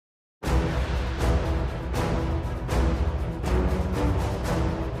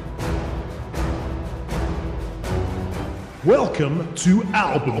Welcome to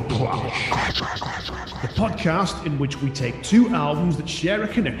Album Clash, the podcast in which we take two albums that share a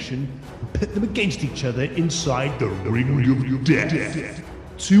connection and pit them against each other inside the ring of death.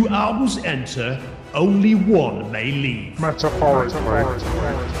 Two albums enter, only one may leave. Metaphorically.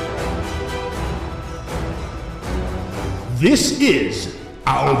 This is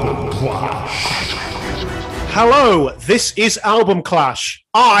Album Clash. Hello, this is Album Clash.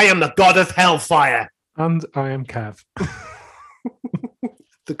 I am the god of Hellfire. And I am Kev.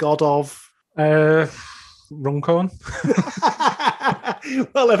 The god of... Runcorn.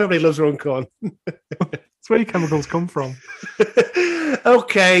 Well, everybody loves Runcorn. That's where your chemicals come from.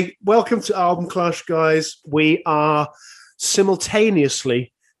 Okay, welcome to Album Clash, guys. We are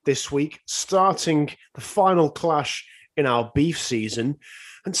simultaneously this week starting the final clash in our beef season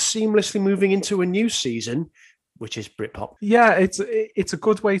and seamlessly moving into a new season, which is Britpop. Yeah, it's a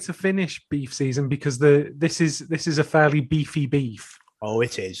good way to finish beef season because this is a fairly beefy beef. Oh,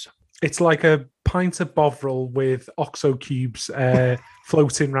 it is. It's like a pint of Bovril with OXO cubes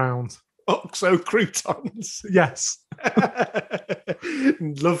floating round. OXO croutons. Yes.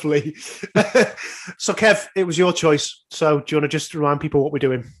 Lovely. So, Kev, it was your choice. So, do you want to just remind people what we're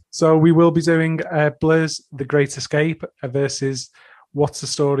doing? So we will be doing Blur's The Great Escape versus What's the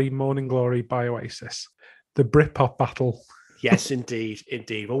Story, Morning Glory by Oasis. The Britpop battle. Yes, indeed.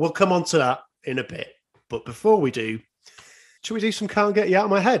 Well, we'll come on to that in a bit. But before we do, should we do some Can't Get You Out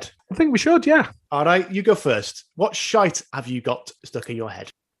of My Head? I think we should, yeah. All right, you go first. What shite have you got stuck in your head?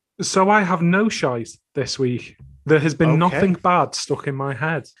 So I have no shite this week. There has been nothing bad stuck in my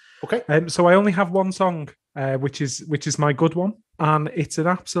head. Okay. So I only have one song, which is my good one, and it's an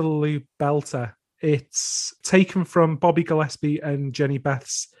absolute belter. It's taken from Bobby Gillespie and Jenny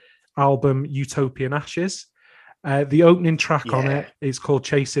Beth's album Utopian Ashes. The opening track on it is called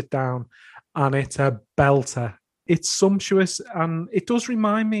Chase It Down, and it's a belter. It's sumptuous, and it does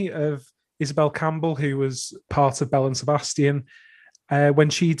remind me of Isabel Campbell, who was part of Belle and Sebastian, when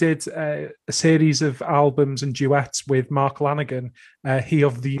she did a series of albums and duets with Mark Lanegan, he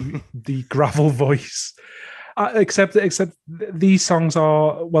of the gravel voice. Except these songs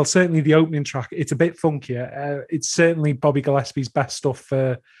are, well, certainly the opening track, it's a bit funkier. It's certainly Bobby Gillespie's best stuff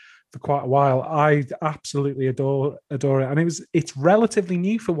for quite a while. I absolutely adore it, and it's relatively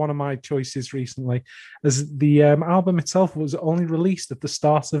new for one of my choices recently, as the album itself was only released at the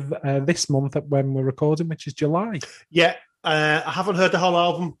start of this month when we're recording, which is July. Yeah, I haven't heard the whole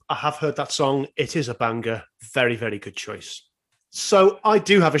album. I have heard that song. It is a banger. Very, very good choice. So I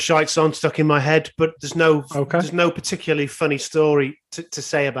do have a shite song stuck in my head, but there's no particularly funny story to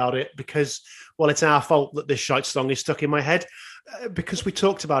say about it because, well, it's our fault that this shite song is stuck in my head because we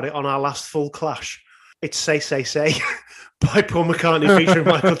talked about it on our last full clash. It's Say, Say, Say by Paul McCartney featuring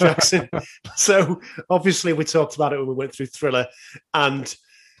Michael Jackson. So obviously we talked about it when we went through Thriller, and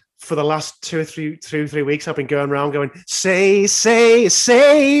for the last 2 or 3 weeks, I've been going around going, say, say,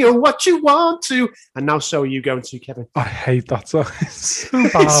 say what you want to. And now so are you going to, Kevin. I hate that song. It's so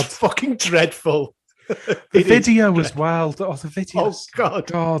bad. It's fucking dreadful. The video as well. The video. Oh, God.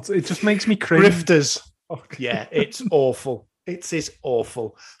 God, it just makes me cringe. Grifters. Yeah, it's awful. It is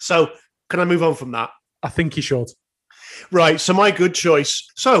awful. So can I move on from that? I think you should. Right, so my good choice.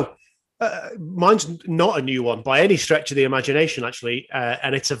 So mine's not a new one by any stretch of the imagination, actually,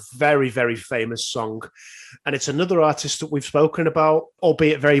 and it's a very, very famous song. And it's another artist that we've spoken about,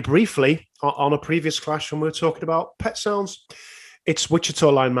 albeit very briefly, on a previous clash when we were talking about Pet Sounds. It's Wichita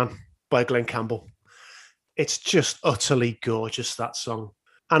Lineman by Glenn Campbell. It's just utterly gorgeous, that song.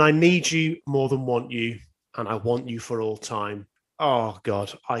 And I need you more than want you, and I want you for all time. Oh,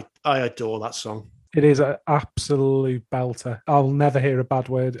 God, I adore that song. It is an absolute belter. I'll never hear a bad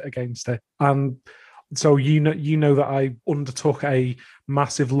word against it. And so you know that I undertook a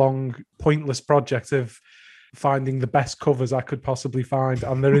massive, long, pointless project of finding the best covers I could possibly find.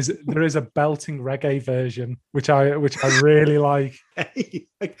 And there is a belting reggae version, which I really like. Hey,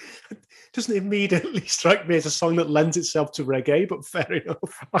 doesn't immediately strike me as a song that lends itself to reggae, but fair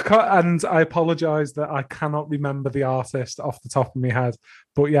enough. I apologise that I cannot remember the artist off the top of my head.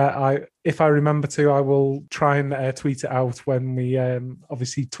 But yeah, if I remember to, I will try and tweet it out when we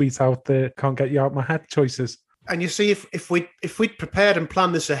obviously tweet out the Can't Get You Out of My Head choices. And you see, if we'd prepared and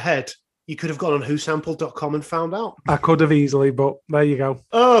planned this ahead, you could have gone on whosampled.com and found out. I could have easily, but there you go.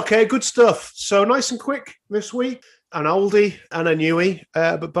 Okay, good stuff. So nice and quick this week. An oldie and a newie,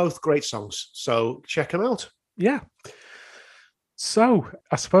 but both great songs. So check them out. Yeah. So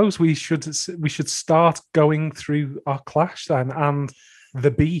I suppose we should start going through our clash then and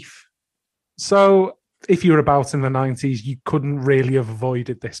the beef. So if you were about in the 90s, you couldn't really have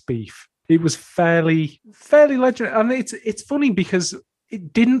avoided this beef. it was fairly legendary. And it's funny because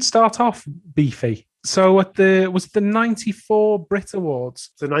it didn't start off beefy. So at the 94 Brit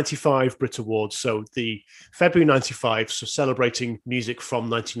Awards? The 95 Brit Awards, so the February 95, so celebrating music from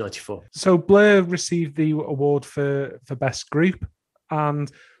 1994. So Blur received the award for Best Group,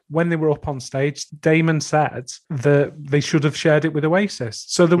 and when they were up on stage, Damon said that they should have shared it with Oasis.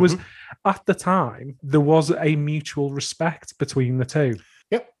 So there was, at the time, there was a mutual respect between the two.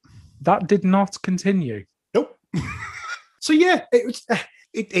 Yep. That did not continue. Nope. So yeah,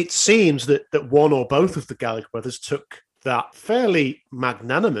 it seems that one or both of the Gallagher brothers took that fairly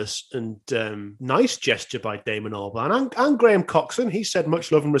magnanimous and nice gesture by Damon Albarn and Graham Coxon. He said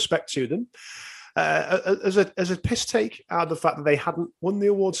much love and respect to them as a piss take out of the fact that they hadn't won the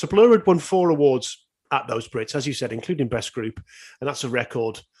awards. So Blur had won 4 awards at those Brits, as you said, including Best Group, and that's a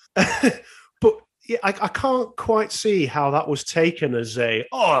record. But yeah, I can't quite see how that was taken as they've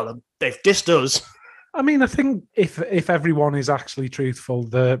dissed us. I mean, I think if everyone is actually truthful,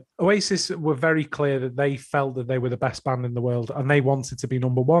 the Oasis were very clear that they felt that they were the best band in the world and they wanted to be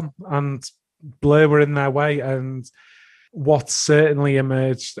number one. And Blur were in their way. And what certainly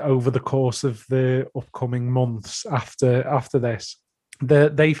emerged over the course of the upcoming months after this,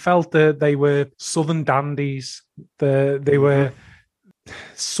 they felt that they were Southern dandies. They were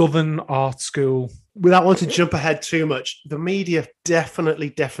Southern art school. Without wanting to jump ahead too much, the media definitely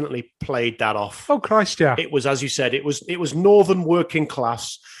played that off. Oh Christ, yeah! It was, as you said, it was Northern working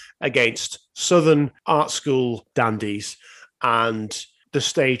class against Southern art school dandies, and the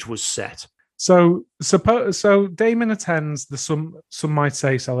stage was set. So Damon attends the Some Might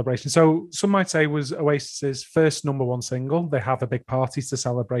Say celebration. So Some Might Say was Oasis's first number one single. They have a big party to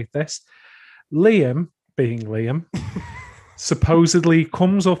celebrate this. Liam, being Liam. Supposedly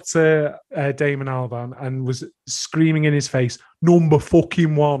comes up to Damon Albarn and was screaming in his face, number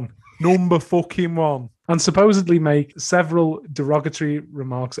fucking one, and supposedly make several derogatory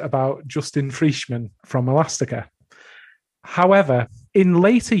remarks about Justin Frischmann from Elastica. However, in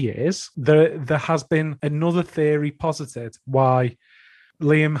later years, there has been another theory posited why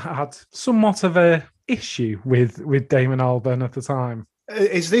Liam had somewhat of a issue with Damon Albarn at the time.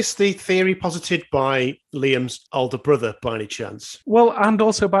 Is this the theory posited by Liam's older brother, by any chance? Well, and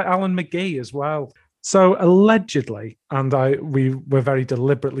also by Alan McGee as well. So allegedly, and we were very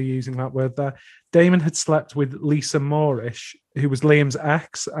deliberately using that word there, Damon had slept with Lisa Moorish, who was Liam's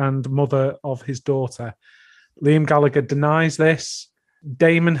ex and mother of his daughter. Liam Gallagher denies this.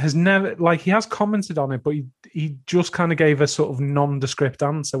 Damon has never, he has commented on it, but he just kind of gave a sort of nondescript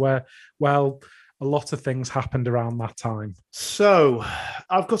answer where, well, a lot of things happened around that time. So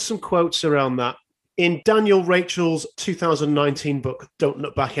I've got some quotes around that. In Daniel Rachel's 2019 book, Don't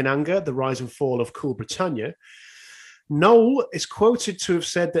Look Back in Anger, The Rise and Fall of Cool Britannia, Noel is quoted to have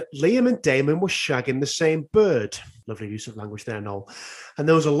said that Liam and Damon were shagging the same bird. Lovely use of language there, Noel. And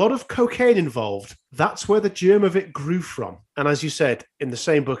there was a lot of cocaine involved. That's where the germ of it grew from. And as you said, in the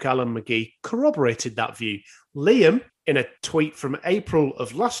same book, Alan McGee corroborated that view. Liam, in a tweet from April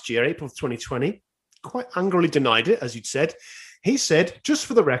of last year, April of 2020, quite angrily denied it, as you'd said. He said, just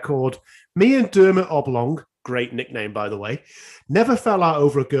for the record, me and Dermot Oblong, great nickname, by the way, never fell out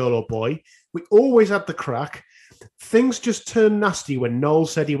over a girl or boy. We always had the crack. Things just turned nasty when Noel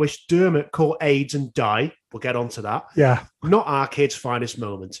said he wished Dermot caught AIDS and die. We'll get on to that. Yeah. Not our kid's finest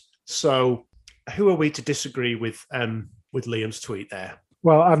moment. So who are we to disagree with Liam's tweet there?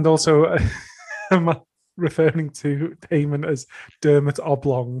 Well, and also I'm referring to Damon as Dermot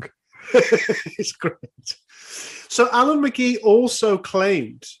Oblong. It's great. So Alan McGee also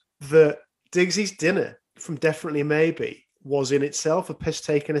claimed that Digsy's dinner from Definitely Maybe was in itself a piss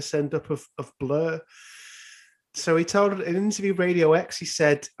take and a send-up of Blur. So he told in an interview Radio X, he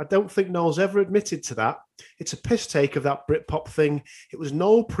said, I don't think Noel's ever admitted to that. It's a piss take of that Britpop thing. It was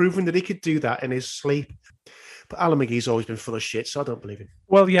Noel proving that he could do that in his sleep. But Alan McGee's always been full of shit, so I don't believe him.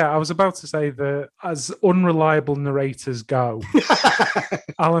 Well, yeah, I was about to say that as unreliable narrators go,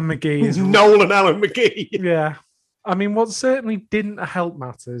 Alan McGee is... Noel and Alan McGee. Yeah. I mean, what certainly didn't help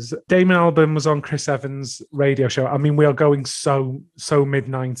matters, Damon Albarn was on Chris Evans' radio show. I mean, we are going so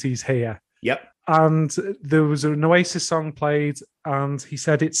mid-90s here. Yep. And there was an Oasis song played, and he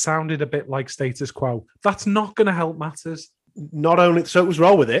said it sounded a bit like Status Quo. That's not going to help matters. Not only... So it was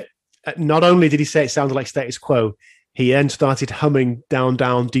roll with it. Not only did he say it sounded like Status Quo, he then started humming Down,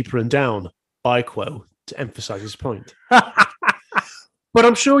 Down, Deeper and Down by Quo to emphasize his point. But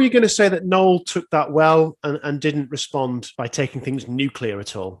I'm sure you're going to say that Noel took that well and didn't respond by taking things nuclear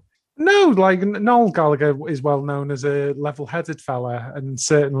at all. No, Noel Gallagher is well known as a level-headed fella and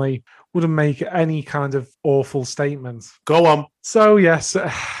certainly wouldn't make any kind of awful statement. Go on. So, yes,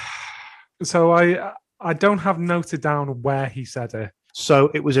 So I don't have noted down where he said it.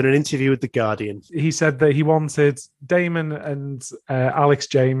 So it was in an interview with The Guardian. He said that he wanted Damon and Alex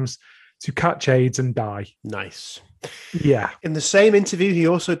James to catch AIDS and die. Nice. Yeah. In the same interview, he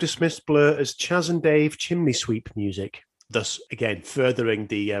also dismissed Blur as Chaz and Dave chimney sweep music, thus, again, furthering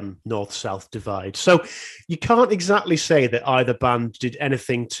the north-south divide. So you can't exactly say that either band did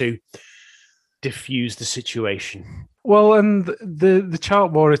anything to diffuse the situation. Well, and the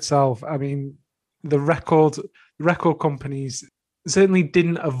chart war itself, I mean, the record companies certainly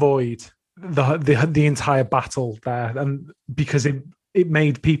didn't avoid the entire battle there, and because it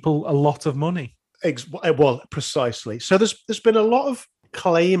made people a lot of money. Well, precisely. So there's been a lot of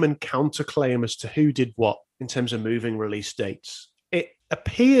claim and counterclaim as to who did what in terms of moving release dates. It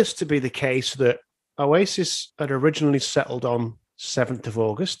appears to be the case that Oasis had originally settled on 7th of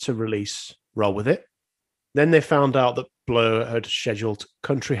August to release Roll With It. Then they found out that Blur had scheduled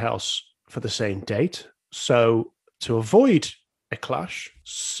Country House for the same date. So to avoid a clash,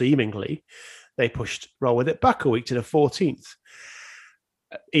 seemingly, they pushed Roll With It back a week to the 14th.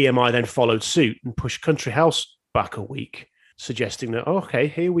 EMI then followed suit and pushed Country House back a week, suggesting that, okay,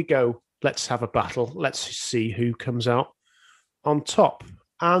 here we go. Let's have a battle. Let's see who comes out on top.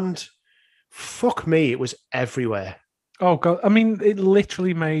 And fuck me, it was everywhere. Oh, God. I mean, it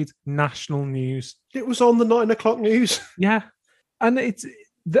literally made national news. It was on the 9 o'clock news. Yeah. And it's,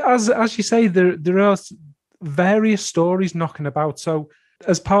 as you say, there are various stories knocking about. So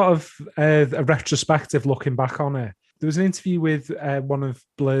as part of a retrospective looking back on it, there was an interview with one of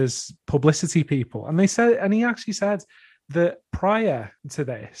Blur's publicity people, and he actually said that prior to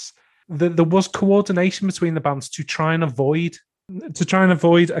this, there was coordination between the bands to try and avoid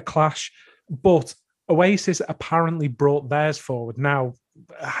a clash, but Oasis apparently brought theirs forward. Now,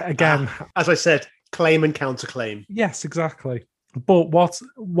 again, as I said, claim and counterclaim. Yes, exactly. But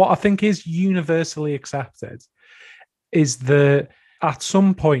what I think is universally accepted is that at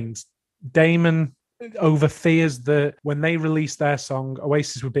some point, Damon, over fears that when they released their song,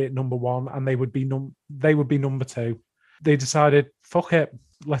 Oasis would be at number one and they would be number two. They decided, fuck it,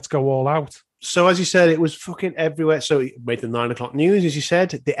 let's go all out. So as you said, it was fucking everywhere. So it made the 9 o'clock news, as you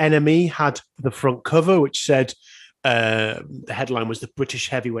said. The NME had the front cover, which said the headline was the British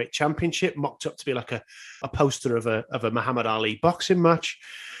Heavyweight Championship, mocked up to be like a poster of a Muhammad Ali boxing match.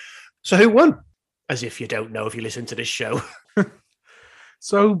 So who won? As if you don't know if you listen to this show.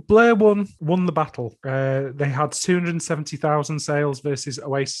 So Blur won the battle. They had 270,000 sales versus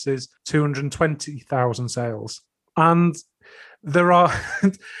Oasis's 220,000 sales. And there are,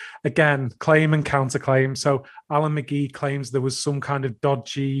 again, claim and counterclaim. So Alan McGee claims there was some kind of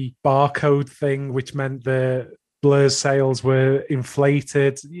dodgy barcode thing, which meant the Blur's sales were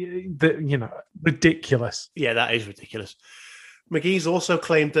inflated. Ridiculous. Yeah, that is ridiculous. McGee's also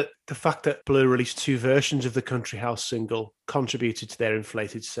claimed that the fact that Blur released two versions of the Country House single contributed to their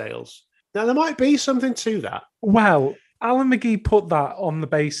inflated sales. Now, there might be something to that. Well, Alan McGee put that on the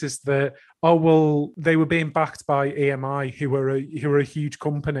basis that, they were being backed by EMI, who are a huge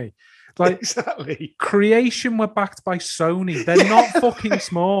company. Like, exactly. Creation were backed by Sony. They're not fucking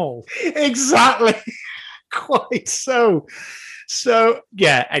small. Exactly. Quite so. So,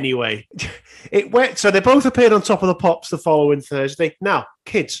 yeah, anyway, it went. So they both appeared on Top of the Pops the following Thursday. Now,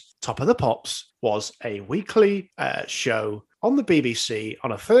 kids, Top of the Pops was a weekly show on the BBC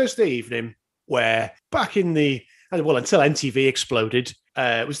on a Thursday evening where until MTV exploded,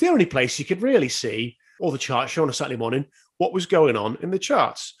 it was the only place you could really see all the chart show on a Saturday morning, what was going on in the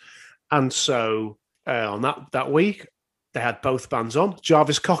charts. And so on that week, they had both bands on.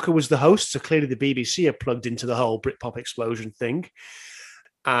 Jarvis Cocker was the host, so clearly the BBC had plugged into the whole Britpop explosion thing.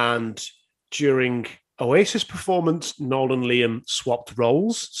 And during Oasis performance, Noel and Liam swapped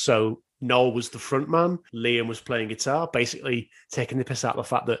roles. So Noel was the front man, Liam was playing guitar, basically taking the piss out of the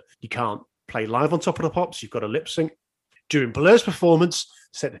fact that you can't play live on Top of the Pops, you've got to lip sync. During Blur's performance,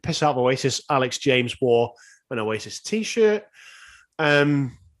 set the piss out of Oasis, Alex James wore an Oasis t-shirt.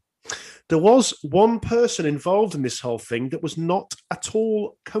 There was one person involved in this whole thing that was not at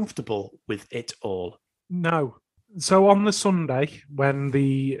all comfortable with it all. No. So on the Sunday, when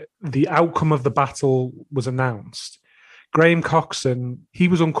the outcome of the battle was announced, Graham Coxon, he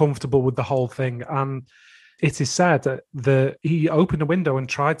was uncomfortable with the whole thing. And it is said that he opened a window and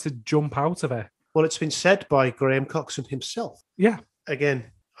tried to jump out of it. Well, it's been said by Graham Coxon himself. Yeah.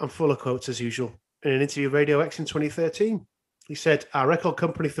 Again, I'm full of quotes as usual. In an interview with Radio X in 2013, he said, our record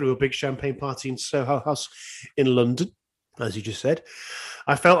company threw a big champagne party in Soho House in London, as you just said.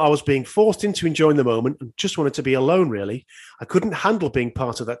 I felt I was being forced into enjoying the moment and just wanted to be alone, really. I couldn't handle being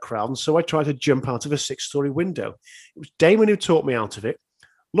part of that crowd, and so I tried to jump out of a 6-story window. It was Damon who talked me out of it.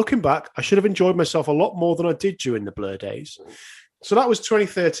 Looking back, I should have enjoyed myself a lot more than I did during the Blur days. So that was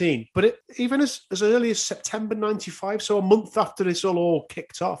 2013. But even as early as September 95, so a month after this all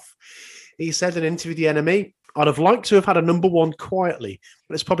kicked off, he said in an interview with the NME, I'd have liked to have had a number one quietly,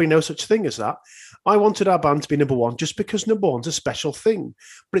 but there's probably no such thing as that. I wanted our band to be number one just because number one's a special thing,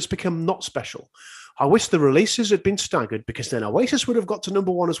 but it's become not special. I wish the releases had been staggered because then Oasis would have got to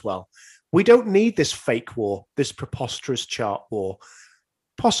number one as well. We don't need this fake war, this preposterous chart war.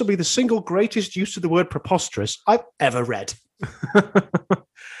 Possibly the single greatest use of the word preposterous I've ever read. And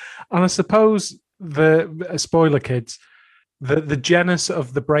I suppose the spoiler kids, the genesis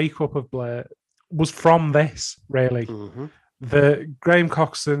of the breakup of Blur was from this, really. Mm-hmm. The Graham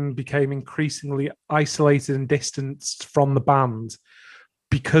Coxon became increasingly isolated and distanced from the band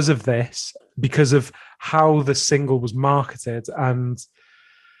because of this, because of how the single was marketed, and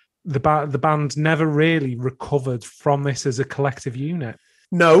the band never really recovered from this as a collective unit.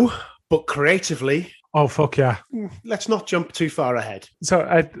 No, but creatively. Oh fuck yeah! Let's not jump too far ahead.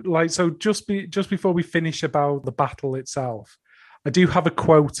 So, just before we finish about the battle itself, I do have a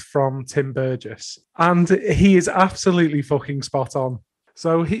quote from Tim Burgess, and he is absolutely fucking spot on.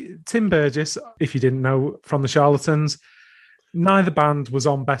 So, Tim Burgess, if you didn't know from the Charlatans, neither band was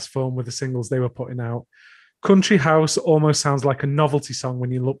on best form with the singles they were putting out. Country House almost sounds like a novelty song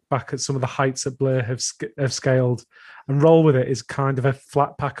when you look back at some of the heights that Blur have scaled, and Roll With It is kind of a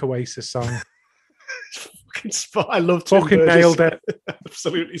flat pack Oasis song. Fucking spot. I love Tim fucking Burgess. Nailed it.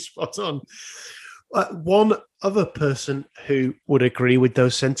 Absolutely spot on. One other person who would agree with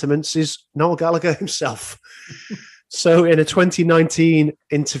those sentiments is Noel Gallagher himself. So in a 2019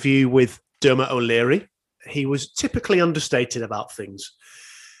 interview with Dermot O'Leary, he was typically understated about things,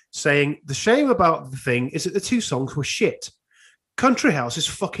 saying, the shame about the thing is that the two songs were shit. Country House is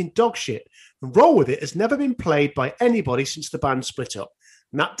fucking dog shit. And Roll With It has never been played by anybody since the band split up.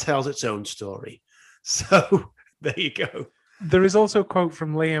 And that tells its own story. So there you go. There is also a quote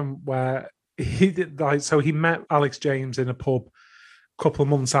from Liam where he met Alex James in a pub a couple of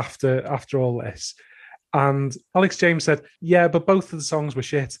months after all this. And Alex James said, yeah, but both of the songs were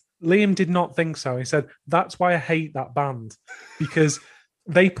shit. Liam did not think so. He said, that's why I hate that band, because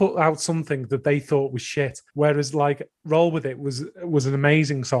they put out something that they thought was shit, whereas like Roll With It was an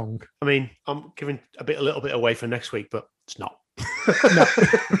amazing song. I mean, I'm giving a little bit away for next week, but it's not. No.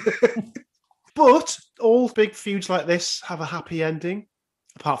 But all big feuds like this have a happy ending,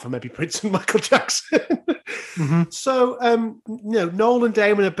 apart from maybe Prince and Michael Jackson. Mm-hmm. So, Noel and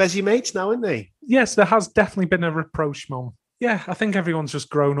Damon are busy mates now, aren't they? Yes, there has definitely been a rapprochement. Yeah, I think everyone's just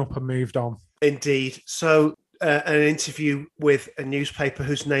grown up and moved on. Indeed. So, an interview with a newspaper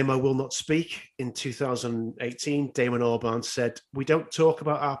whose name I will not speak in 2018, Damon Albarn said, we don't talk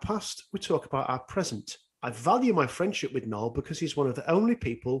about our past, we talk about our present. I value my friendship with Noel because he's one of the only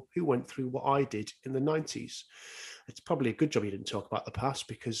people who went through what I did in the 90s. It's probably a good job he didn't talk about the past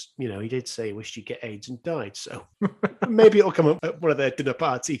because, he did say he wished he'd get AIDS and died. So maybe it'll come up at one of their dinner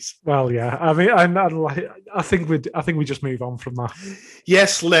parties. Well, yeah. I mean, I think we just move on from that.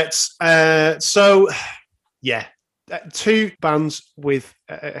 Yes, let's. Two bands with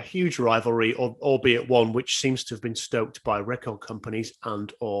a huge rivalry, albeit one which seems to have been stoked by record companies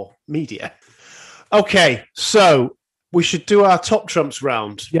and or media. Okay, so we should do our top trumps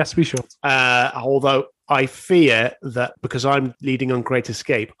round. Yes, we should. Although I fear that because I'm leading on Great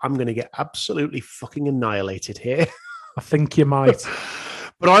Escape, I'm going to get absolutely fucking annihilated here. I think you might.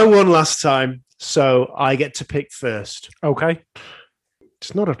 But I won last time, so I get to pick first. Okay.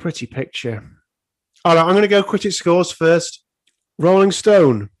 It's not a pretty picture. All right, I'm going to go critic scores first. Rolling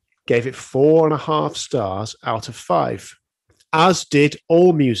Stone gave it 4.5 stars out of 5, as did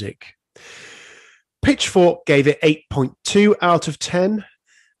AllMusic. Pitchfork gave it 8.2 out of 10,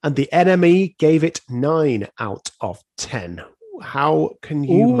 and the NME gave it 9 out of 10. How can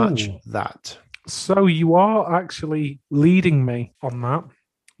you match that? So you are actually leading me on that.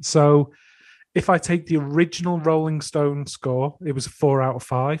 So if I take the original Rolling Stone score, it was 4 out of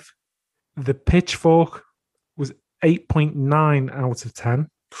 5. The Pitchfork was 8.9 out of 10.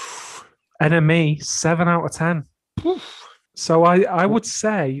 NME, 7 out of 10. So I would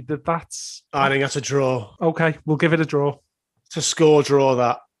say that's... I think that's a draw. Okay, we'll give it a draw. It's a score draw,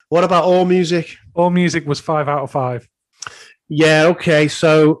 that. What about AllMusic? AllMusic was 5 out of 5. Yeah, okay.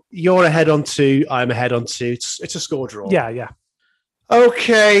 So you're ahead on 2. I'm ahead on 2. It's a score draw. Yeah.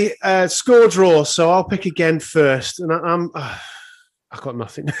 Okay, score draw. So I'll pick again first. And I've got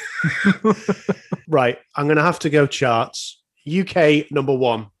nothing. Right, I'm going to have to go charts. UK number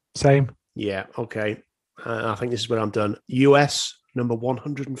 1. Same. Yeah, okay. I think this is where I'm done. US number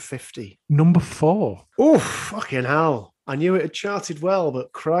 150. Number 4. Oh, fucking hell. I knew it had charted well,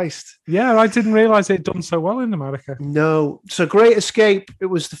 but Christ. Yeah, I didn't realise it had done so well in America. No. So Great Escape, it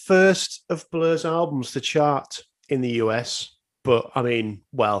was the first of Blur's albums to chart in the US. But, I mean,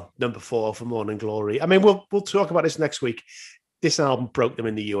 well, number 4 for Morning Glory. I mean, we'll talk about this next week. This album broke them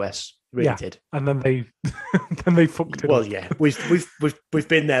in the US. Really did. And then they then they fucked it up. Yeah. We've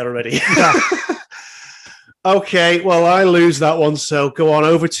been there already. Yeah. Okay, well, I lose that one, so go on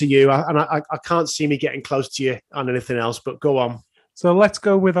over to you. I can't see me getting close to you on anything else, but go on. So let's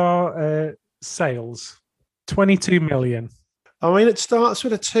go with our sales. 22 million. I mean, it starts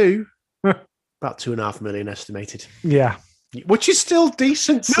with a 2. About 2.5 million estimated. Yeah. Which is still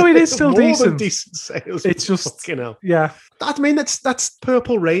decent. No, it is still decent. Decent sales. It's just, yeah. I mean, that's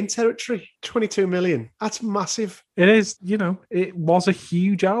Purple Rain territory. 22 million. That's massive. It is. It was a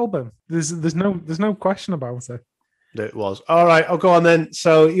huge album. There's no question about it. It was. All right, I'll go on then.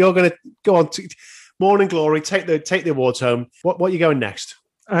 So you're going to go on to Morning Glory. Take the awards home. What are you going next?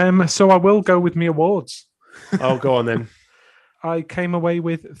 So I will go with me awards. Oh, go on then. I came away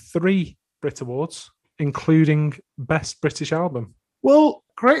with 3 Brit Awards, including Best British Album. Well,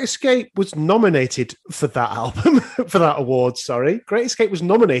 Great Escape was nominated for that album, for that award, sorry. Great Escape was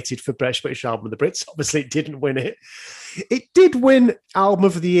nominated for Best British Album of the Brits. Obviously, it didn't win it. It did win Album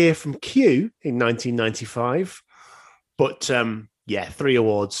of the Year from Q in 1995. But, 3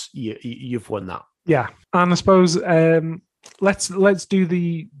 awards. You've won that. Yeah. And I suppose let's do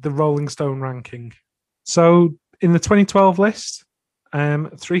the Rolling Stone ranking. So, in the 2012 list,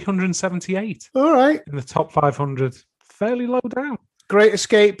 378. All right. In the top 500. Fairly low down. Great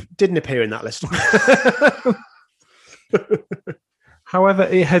Escape didn't appear in that list. However,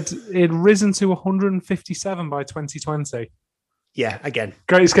 it had risen to 157 by 2020. Yeah, again.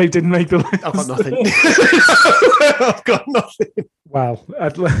 Great Escape didn't make the list. I've got nothing. I've got nothing. Well,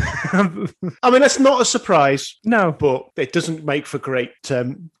 I mean, that's not a surprise. No. But it doesn't make for great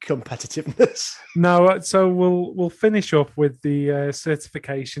competitiveness. No, so we'll finish up with the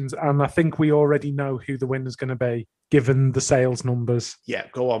certifications, and I think we already know who the winner's going to be, given the sales numbers. Yeah,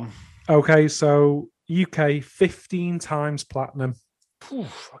 go on. Okay, so UK, 15 times platinum.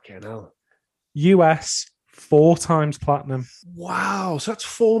 Fucking hell. US, 4 times platinum. Wow, so that's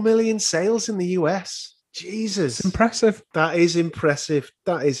 4 million sales in the US. Jesus. It's impressive. That is impressive.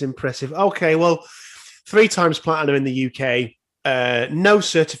 Okay, well, 3 times platinum in the UK. No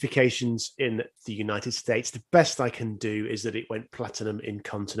certifications in the United States. The best I can do is that it went platinum in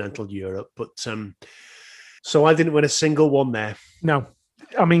continental Europe. But so I didn't win a single one there. No.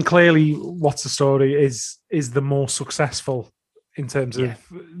 I mean, clearly, What's the Story is the more successful in terms of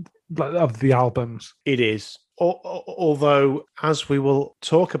the albums. It is. Although, as we will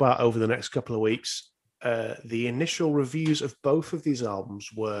talk about over the next couple of weeks, the initial reviews of both of these albums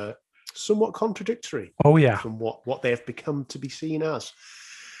were somewhat contradictory. Oh, yeah. From what they have become to be seen as.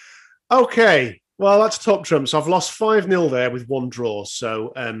 Okay, well, that's top trumps. I've lost 5-0 there with 1 draw.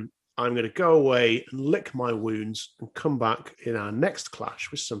 So I'm going to go away and lick my wounds and come back in our next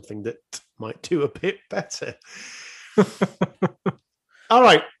clash with something that might do a bit better. All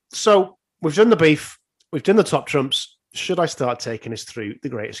right, so we've done the beef. We've done the top trumps. Should I start taking us through The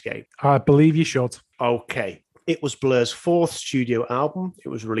Great Escape? I believe you should. Okay. It was Blur's 4th studio album. It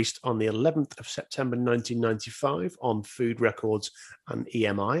was released on the 11th of September 1995 on Food Records and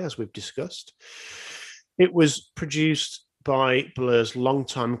EMI, as we've discussed. It was produced by Blur's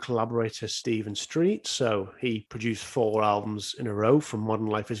longtime collaborator, Stephen Street. So he produced 4 albums in a row, from Modern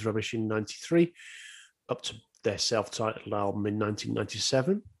Life is Rubbish in 93 up to their self-titled album in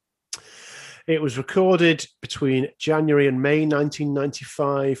 1997. It was recorded between January and May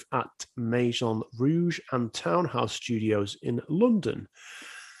 1995 at Maison Rouge and Townhouse Studios in London.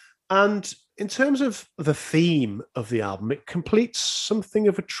 And in terms of the theme of the album, it completes something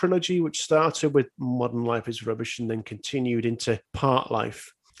of a trilogy which started with Modern Life is Rubbish and then continued into Part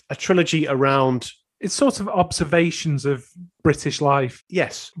Life. A trilogy around... It's sort of observations of British life.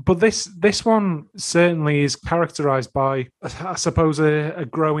 Yes. But this one certainly is characterised by, I suppose, a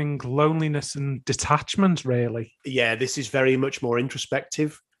growing loneliness and detachment, really. Yeah, this is very much more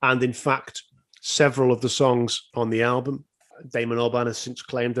introspective. And in fact, several of the songs on the album, Damon Albarn has since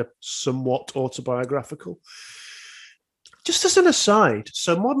claimed, are somewhat autobiographical. Just as an aside,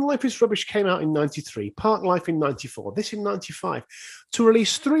 so Modern Life is Rubbish came out in 93, Part Life in 94, this in 95. To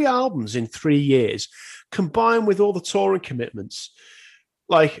release 3 albums in 3 years, combined with all the touring commitments,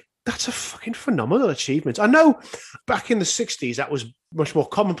 like, that's a fucking phenomenal achievement. I know back in the 60s that was much more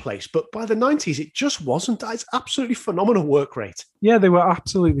commonplace, but by the 90s it just wasn't. It's absolutely phenomenal work rate. Yeah, they were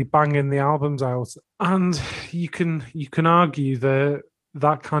absolutely banging the albums out. And you can argue that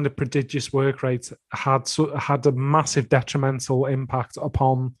that kind of prodigious work rate had a massive detrimental impact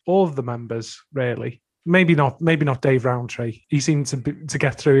upon all of the members, really. Maybe not Dave Rowntree. He seemed to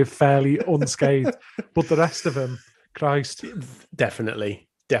get through it fairly unscathed, but the rest of them, Christ. Definitely.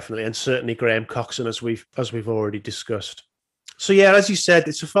 And certainly Graham Coxon, as we've already discussed. So yeah, as you said,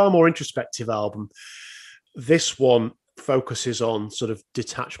 it's a far more introspective album. This one focuses on sort of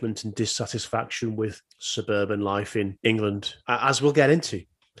detachment and dissatisfaction with suburban life in England, as we'll get into.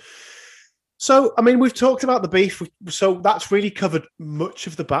 So, I mean, we've talked about the beef, so that's really covered much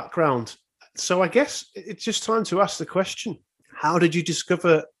of the background. So I guess it's just time to ask the question, how did you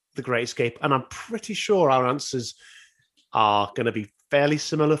discover The Great Escape? And I'm pretty sure our answers are going to be fairly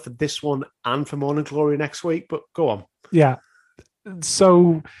similar for this one and for Morning Glory next week, but go on. Yeah.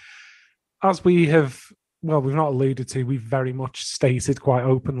 So, as we have, well, we've not alluded to, we've very much stated quite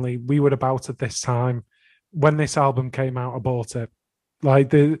openly, we were about at this time, when this album came out, I bought it.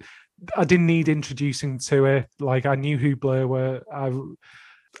 Like, I didn't need introducing to it. Like, I knew who Blur were. I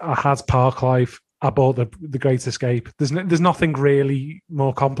had Parklife. I bought the Great Escape. There's nothing really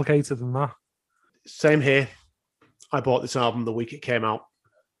more complicated than that. Same here. I bought this album the week it came out.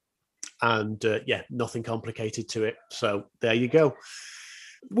 And nothing complicated to it. So there you go.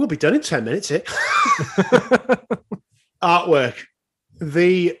 We'll be done in 10 minutes here. Artwork.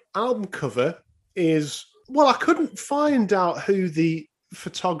 The album cover is, well, I couldn't find out who the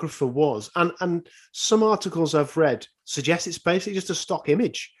photographer was. And some articles I've read suggest it's basically just a stock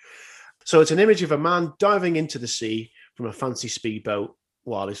image. So it's an image of a man diving into the sea from a fancy speedboat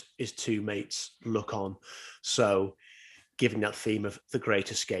while his two mates look on. So giving that theme of the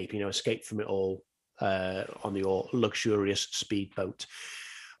Great Escape, escape from it all on your luxurious speedboat.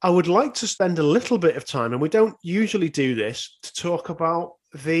 I would like to spend a little bit of time, and we don't usually do this, to talk about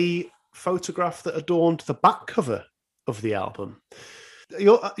the photograph that adorned the back cover of the album.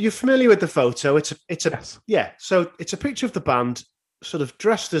 You're familiar with the photo? So it's a picture of the band, sort of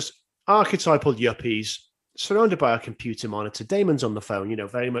dressed as archetypal yuppies, surrounded by a computer monitor. Damon's on the phone,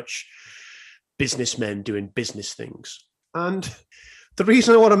 very much businessmen doing business things. And the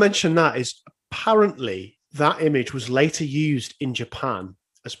reason I want to mention that is apparently that image was later used in Japan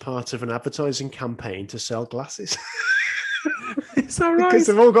as part of an advertising campaign to sell glasses. Is that right? Because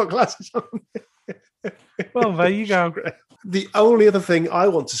they've all got glasses on. Well, there you go. The only other thing I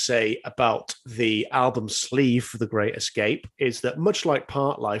want to say about the album sleeve for The Great Escape is that, much like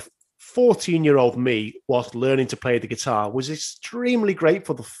Parklife, 14-year-old me, whilst learning to play the guitar, was extremely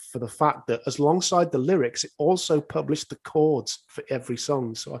grateful for the fact that, as alongside the lyrics, it also published the chords for every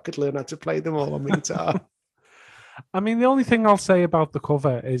song, so I could learn how to play them all on the guitar. I mean, the only thing I'll say about the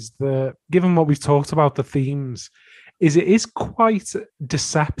cover is that, given what we've talked about, the themes, is it is quite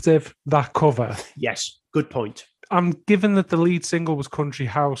deceptive, that cover. Yes, good point. Given that the lead single was Country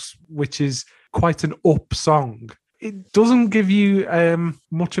House, which is quite an up song, it doesn't give you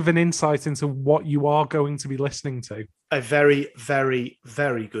much of an insight into what you are going to be listening to. A very, very,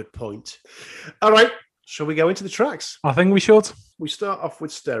 very good point. All right, shall we go into the tracks? I think we should. We start off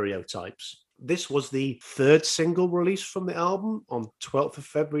with Stereotypes. This was the third single released from the album on 12th of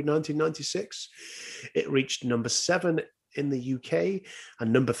February 1996. It reached number 7 in the UK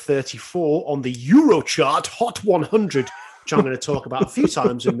and number 34 on the Eurochart Hot 100, which I'm going to talk about a few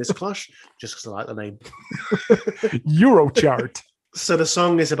times in this clash, just because I like the name. Eurochart. So the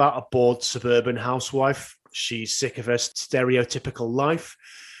song is about a bored suburban housewife. She's sick of her stereotypical life,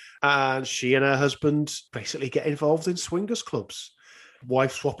 and she and her husband basically get involved in swingers clubs.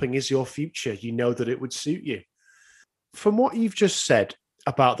 Wife swapping is your future. You know that it would suit you. From what you've just said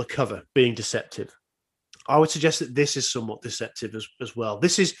about the cover being deceptive, I would suggest that this is somewhat deceptive as well.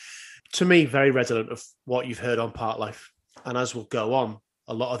 This is, to me, very redolent of what you've heard on Parklife. And as we'll go on,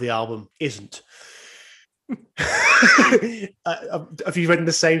 a lot of the album isn't. Have you written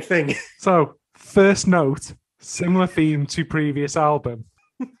the same thing? So, first note, similar theme to previous album.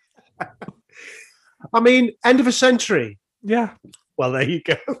 I mean, end of a century. Yeah. Well, there you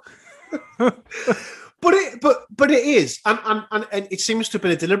go. But it is, and it seems to have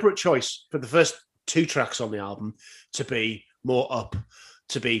been a deliberate choice for the first 2 tracks on the album to be more up,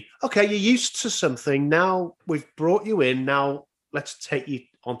 to be, okay, you're used to something, now we've brought you in, now let's take you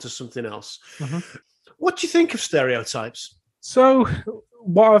onto something else. Mm-hmm. What do you think of Stereotypes? So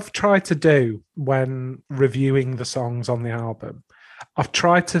what I've tried to do when reviewing the songs on the album, I've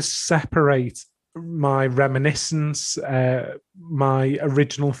tried to separate my reminiscence, my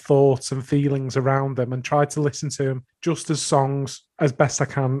original thoughts and feelings around them, and try to listen to them just as songs as best I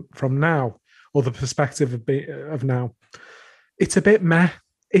can from now, or the perspective of now. It's a bit meh.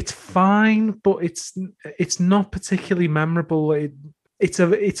 It's fine, but it's not particularly memorable. it's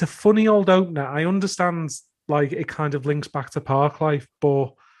a funny old opener. I understand, like, it kind of links back to Parklife,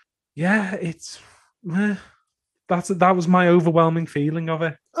 but yeah, that was my overwhelming feeling of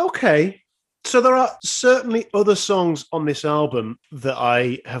it. Okay. So there are certainly other songs on this album that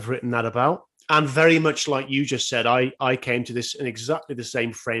I have written that about. And very much like you just said, I came to this in exactly the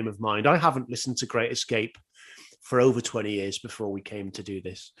same frame of mind. I haven't listened to Great Escape for over 20 years before we came to do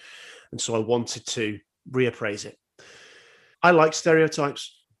this. And so I wanted to reappraise it. I like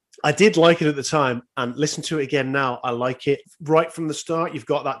Stereotypes. I did like it at the time, and listen to it again now. I like it right from the start. You've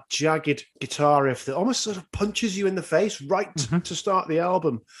got that jagged guitar riff that almost sort of punches you in the face right to start the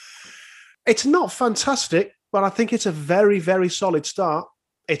album. It's not fantastic, but I think it's a very, very solid start.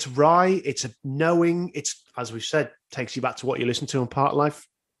 It's wry, it's knowing, it's, as we've said, takes you back to what you listened to on Parklife.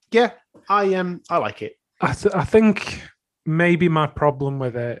 Yeah, I like it. I think maybe my problem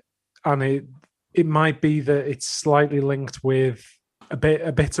with it, and it might be that it's slightly linked with a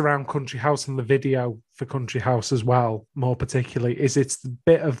bit around Country House and the video for Country House as well, more particularly, is it's the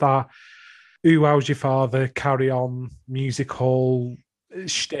bit of that Ooh, How's Your Father, Carry On, music hall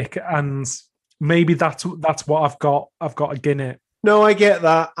shtick, and maybe that's what I've got again it. No, I get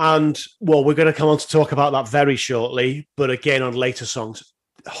that. And, well, we're going to come on to talk about that very shortly. But again, on later songs,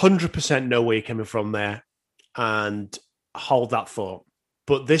 100% know where you're coming from there and hold that thought.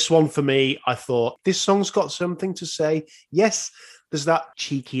 But this one, for me, I thought, this song's got something to say. Yes, there's that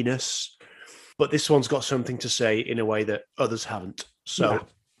cheekiness, but this one's got something to say in a way that others haven't. So yeah.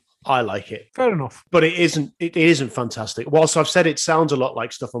 I like it. Fair enough. But it isn't fantastic. Whilst I've said it sounds a lot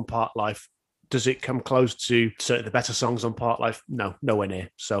like stuff on Parklife, does it come close to certainly the better songs on Parklife? No, nowhere near.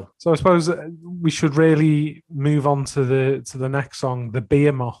 So I suppose we should really move on to the next song, the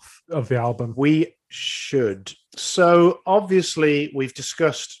Behemoth of the album. We should. So obviously we've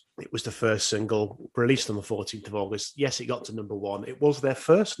discussed it was the first single released on the 14th of August. Yes, it got to number one. It was their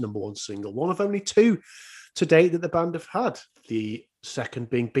first number one single, one of only two to date that the band have had. The second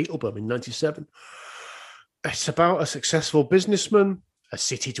being Beetlebum in 97. It's about a successful businessman, a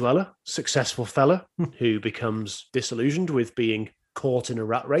city dweller, successful fella who becomes disillusioned with being caught in a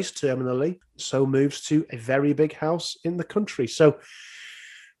rat race terminally, so moves to a very big house in the country. So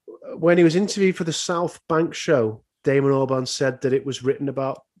when he was interviewed for the South Bank show, Damon Albarn said that it was written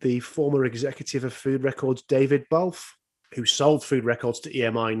about the former executive of Food Records, David Balfe, who sold Food Records to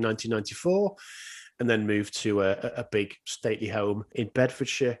EMI in 1994 and then moved to a big stately home in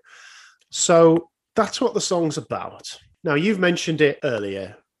Bedfordshire. So that's what the song's about. Now, you've mentioned it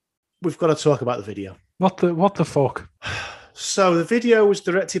earlier. We've got to talk about the video. What the fuck? So the video was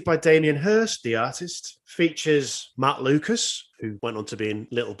directed by Damien Hirst, the artist. Features Matt Lucas, who went on to be in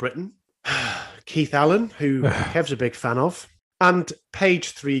Little Britain. Keith Allen, who Kev's a big fan of. And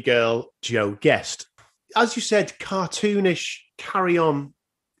Page 3 girl, Joe Guest. As you said, cartoonish, Carry On.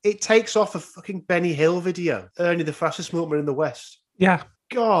 It takes off a fucking Benny Hill video. Ernie the Fastest Milkman in the West. Yeah.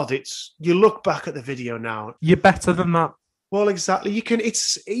 God, you look back at the video now. You're better than that. Well, exactly. You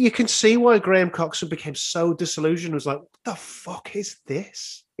can see why Graham Coxon became so disillusioned. It was like, what the fuck is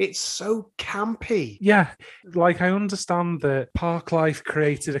this? It's so campy. Yeah, like I understand that Parklife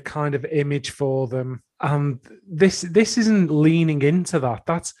created a kind of image for them, and this isn't leaning into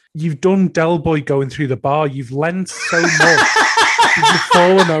that. You've done Del Boy going through the bar. You've lent so much, you've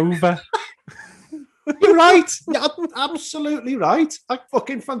fallen over. You're right. You're absolutely right. A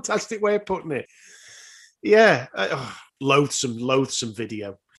fucking fantastic way of putting it. Yeah. Loathsome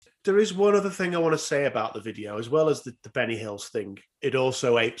video. There is one other thing I want to say about the video, as well as the Benny Hills thing. It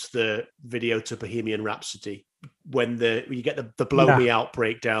also apes the video to Bohemian Rhapsody. When you get the Blow Me Out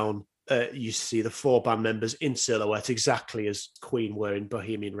breakdown, you see the four band members in silhouette, exactly as Queen were in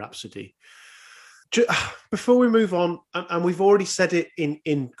Bohemian Rhapsody. Before we move on, and we've already said it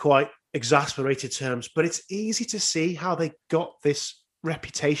in quite exasperated terms, but it's easy to see how they got this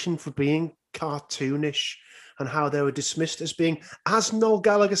reputation for being cartoonish and how they were dismissed as being, as Noel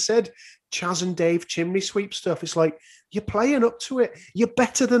Gallagher said, Chaz and Dave chimney sweep stuff. It's like, you're playing up to it. You're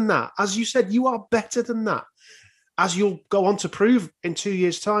better than that. As you said, you are better than that. As you'll go on to prove in 2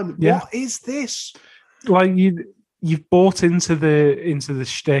 years' time. Yeah. What is this? Like you've bought into the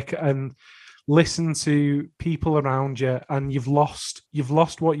shtick and listened to people around you, and you've lost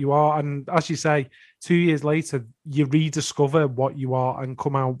what you are. And as you say, 2 years later, you rediscover what you are and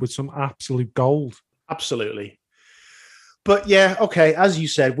come out with some absolute gold. Absolutely. But yeah, okay, as you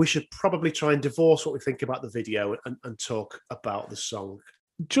said, we should probably try and divorce what we think about the video and talk about the song.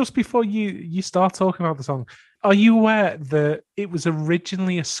 Just before you start talking about the song, are you aware that it was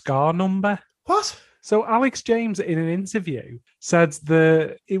originally a ska number? What? So Alex James, in an interview, said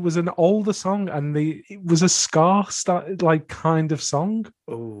that it was an older song and it was a ska kind of song.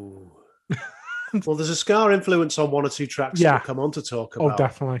 Oh, well, there's a ska influence on one or two tracks that we'll come on to talk about. Oh,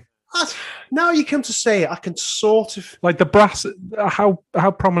 definitely. Now you come to say it, I can sort of like the brass. How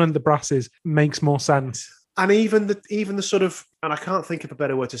prominent the brass is makes more sense. And even the sort of, and I can't think of a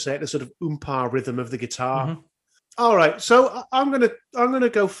better word to say it, the sort of oompa rhythm of the guitar. Mm-hmm. All right, so I'm gonna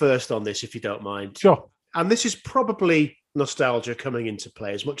go first on this, if you don't mind. Sure. And this is probably nostalgia coming into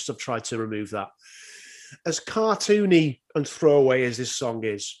play, as much as I've tried to remove that. As cartoony and throwaway as this song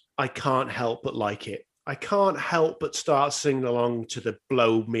is, I can't help but like it. I can't help but start singing along to the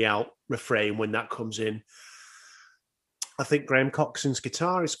 "Blow Me Out" refrain when that comes in. I think Graham Coxon's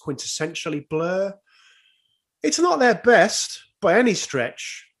guitar is quintessentially Blur. It's not their best by any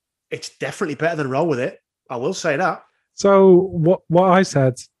stretch. It's definitely better than Roll With It. I will say that. So what I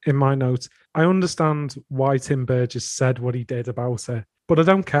said in my notes, I understand why Tim Burgess said what he did about it, but I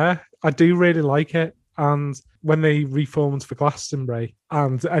don't care. I do really like it. And when they reformed for Glastonbury,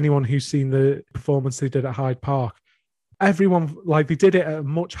 and anyone who's seen the performance they did at Hyde Park, everyone, they did it at a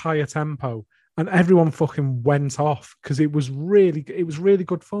much higher tempo, and everyone fucking went off because it was really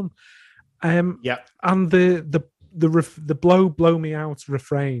good fun. Yeah. And the blow me out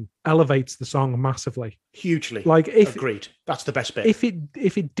refrain elevates the song massively, hugely. Agreed. That's the best bit.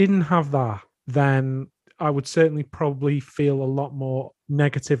 If it didn't have that, then I would certainly probably feel a lot more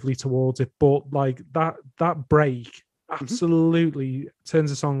negatively towards it. But that break absolutely turns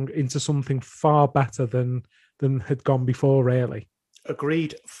the song into something far better than had gone before. Really,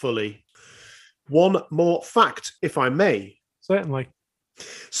 agreed fully. One more fact, if I may. Certainly.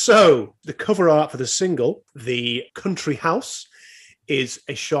 So, the cover art for the single, The Country House, is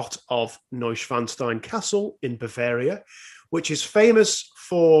a shot of Neuschwanstein Castle in Bavaria, which is famous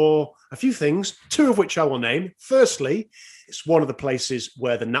for a few things, two of which I will name. Firstly, it's one of the places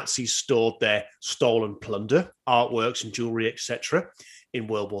where the Nazis stored their stolen plunder, artworks and jewellery, etc., in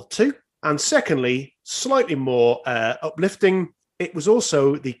World War II. And secondly, slightly more uplifting, it was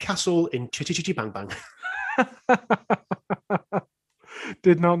also the castle in Chitty Chitty Bang Bang.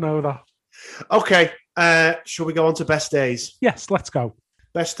 Did not know that. Okay, shall we go on to Best Days? Yes, let's go.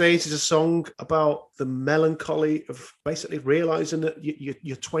 Best Days is a song about the melancholy of basically realising that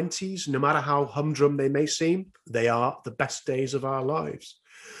your 20s, no matter how humdrum they may seem, they are the best days of our lives.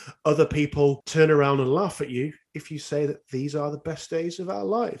 Other people turn around and laugh at you if you say that these are the best days of our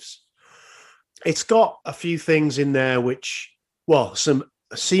lives. It's got a few things in there which, some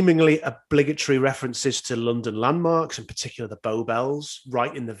seemingly obligatory references to London landmarks, in particular the Bow Bells,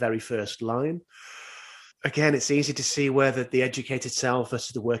 right in the very first line. Again, it's easy to see where the educated South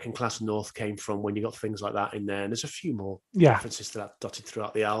versus the working class North came from when you got things like that in there. And there's a few more references to that dotted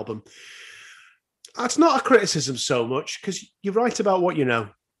throughout the album. That's not a criticism so much, because you're right about what you know.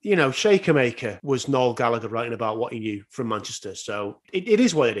 You know, Shaker Maker was Noel Gallagher writing about what he knew from Manchester. So it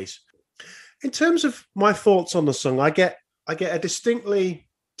is what it is. In terms of my thoughts on the song, I get a distinctly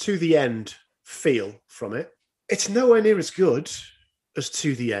To the End feel from it. It's nowhere near as good as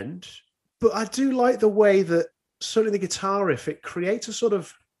To the End, but I do like the way that certainly the guitar riff, it creates a sort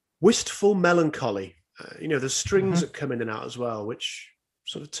of wistful melancholy. The strings that come in and out as well, which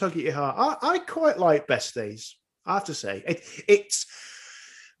sort of tug at your heart. I quite like Best Days, I have to say.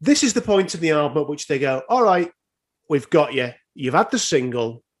 This is the point in the album at which they go, all right, we've got you. You've had the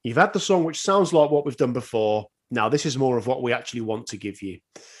single. You've had the song, which sounds like what we've done before. Now, this is more of what we actually want to give you.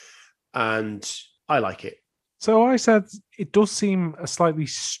 And I like it. So I said it does seem a slightly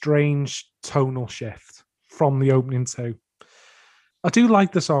strange tonal shift from the opening two. I do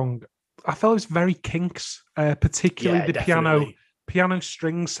like the song. I felt it was very Kinks, particularly the piano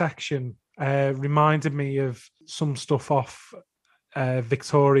string section reminded me of some stuff off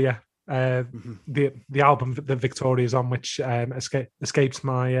Victoria, the album that Victoria's on, which escapes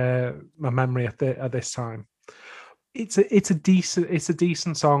my memory at this time. It's a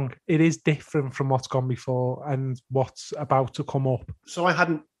decent song. It is different from what's gone before and what's about to come up. So I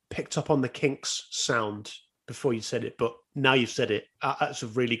hadn't picked up on the Kinks sound before you said it, but now you've said it. That's a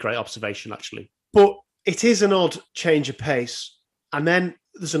really great observation, actually. But it is an odd change of pace. And then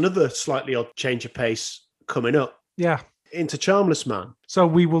there's another slightly odd change of pace coming up. Yeah. Into Charmless Man. So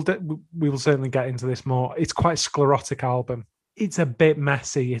we will certainly get into this more. It's quite a sclerotic album. It's a bit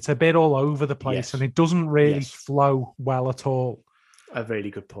messy. It's a bit all over the place, and it doesn't really flow well at all. A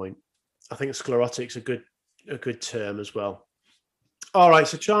really good point. I think sclerotic's a good term as well. All right,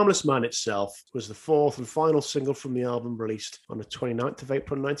 so Charmless Man itself was the fourth and final single from the album, released on the 29th of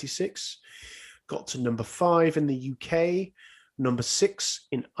April 96. Got to number 5 in the UK, number 6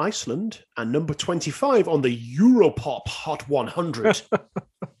 in Iceland, and number 25 on the Europop Hot 100.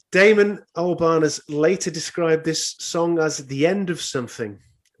 Damon Albarn has later described this song as the end of something,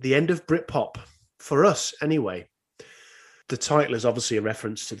 the end of Britpop, for us anyway. The title is obviously a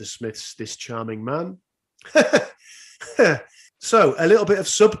reference to the Smiths' This Charming Man. So, a little bit of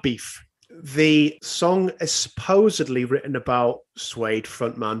sub-beef. The song is supposedly written about Suede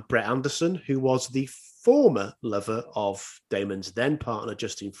frontman Brett Anderson, who was the former lover of Damon's then partner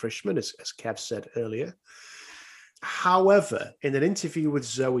Justin Frischmann, as Kev said earlier. However, in an interview with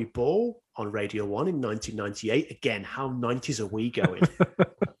Zoe Ball on Radio 1 in 1998, again, how 90s are we going?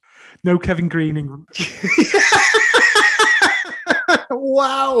 No Kevin Greening.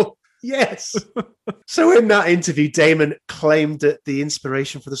 Wow. Yes. So in that interview, Damon claimed that the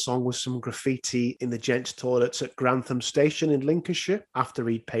inspiration for the song was some graffiti in the gents' toilets at Grantham Station in Lincolnshire after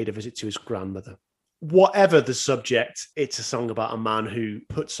he'd paid a visit to his grandmother. Whatever the subject, it's a song about a man who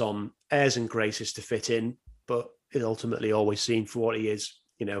puts on airs and graces to fit in, but is ultimately always seen for what he is.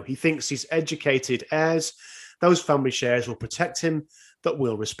 You know, he thinks he's educated heirs. Those family shares will protect him, that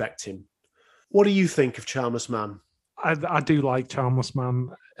will respect him. What do you think of Charmless Man? I do like Charmless Man.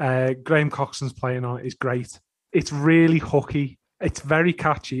 Graham Coxon's playing on it is great. It's really hooky. It's very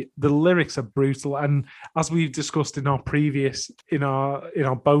catchy. The lyrics are brutal, and as we've discussed in our previous, in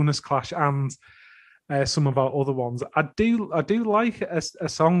our bonus clash and some of our other ones, I do like a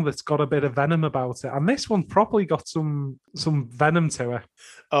song that's got a bit of venom about it, and this one probably got some venom to it.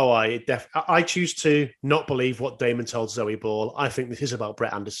 Oh, I choose to not believe what Damon told Zoe Ball. I think this is about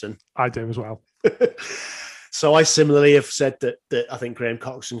Brett Anderson. I do as well. So I similarly have said that I think Graham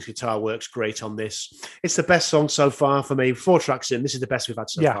Coxon's guitar works great on this. It's the best song so far for me. 4 tracks in, this is the best we've had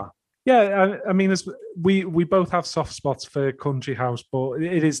so far. Yeah, I mean, we both have soft spots for Country House, but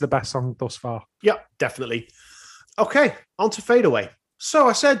it is the best song thus far. Yeah, definitely. Okay, on to Fade Away. So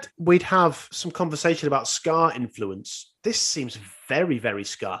I said we'd have some conversation about ska influence. This seems very, very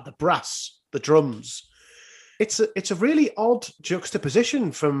ska. The brass, the drums. It's a really odd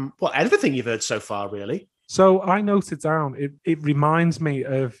juxtaposition from everything you've heard so far, really. So I noted down, it reminds me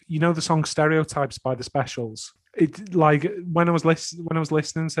of, the song Stereotypes by The Specials. It, like, when I was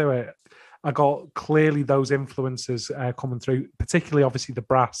listening to it, I got clearly those influences coming through, particularly obviously the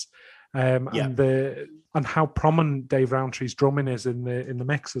brass, and how prominent Dave Roundtree's drumming is in the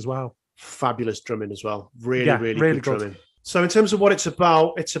mix as well. Fabulous drumming as well. Really good drumming. So in terms of what it's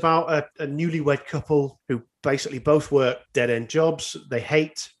about a newlywed couple who basically both work dead-end jobs they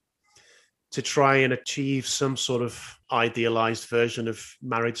hate to try and achieve some sort of idealized version of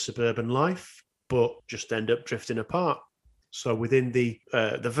married suburban life, but just end up drifting apart. So within the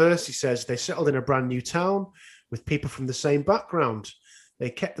verse, he says, they settled in a brand new town with people from the same background. They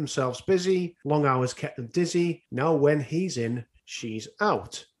kept themselves busy. Long hours kept them dizzy. Now when he's in, she's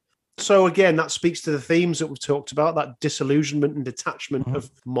out. So again, that speaks to the themes that we've talked about, that disillusionment and detachment of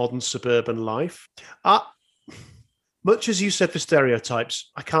modern suburban life. Much as you said for Stereotypes,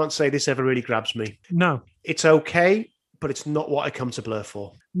 I can't say this ever really grabs me. No. It's okay, but it's not what I come to Blur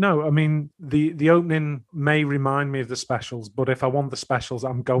for. No, I mean, the opening may remind me of the Specials, but if I want the Specials,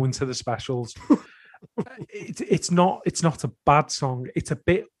 I'm going to the Specials. It's not a bad song. It's a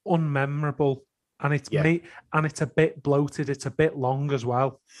bit unmemorable, and it's a bit bloated. It's a bit long as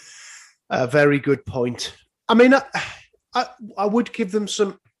well. A very good point. I mean, I would give them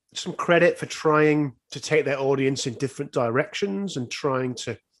some credit for trying to take their audience in different directions and trying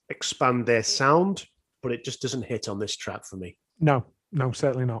to expand their sound, but it just doesn't hit on this track for me. No,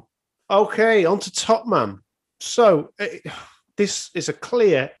 certainly not. Okay, on to Top Man. So this is a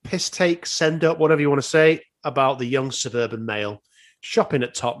clear piss take, send up, whatever you want to say, about the young suburban male shopping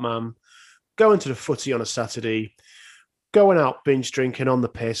at Top Man, going to the footy on a Saturday, going out binge drinking on the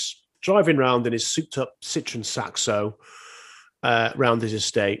piss, driving round in his souped up Citroen Saxo round his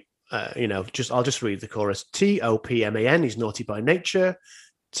estate. I'll just read the chorus. TOPMAN, he's naughty by nature.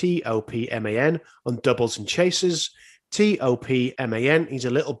 TOPMAN on doubles and chases. TOPMAN, he's a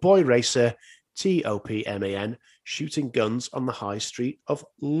little boy racer. TOPMAN, shooting guns on the high street of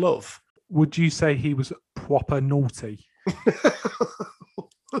love. Would you say he was proper naughty?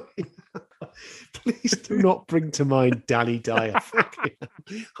 Please do not bring to mind Danny Dyer.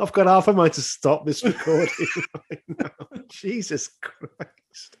 I've got half a mind to stop this recording right now. Jesus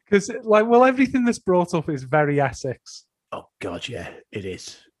Christ. Because, everything that's brought up is very Essex. Oh, God, yeah, it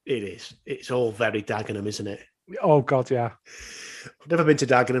is. It is. It's all very Dagenham, isn't it? Oh, God, yeah. I've never been to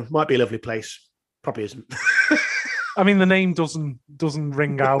Dagenham. Might be a lovely place. Probably isn't. I mean, the name doesn't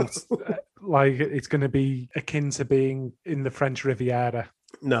ring out like it's going to be akin to being in the French Riviera.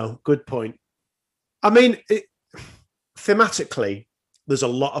 No, good point. I mean, thematically, there's a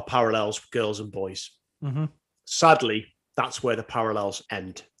lot of parallels with Girls and Boys. Mm-hmm. Sadly, that's where the parallels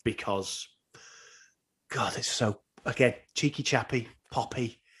end because, God, it's so, again, cheeky chappy,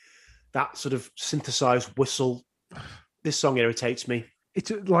 poppy, that sort of synthesized whistle. This song irritates me.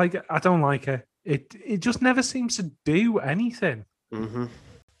 It's like, I don't like it. It just never seems to do anything. Mm-hmm.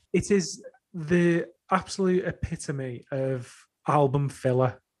 It is the absolute epitome of album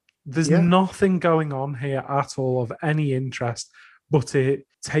filler. There's nothing going on here at all of any interest, but it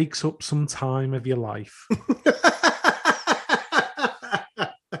takes up some time of your life.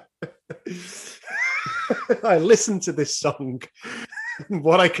 I listened to this song.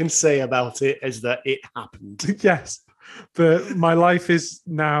 What I can say about it is that it happened. Yes, but my life is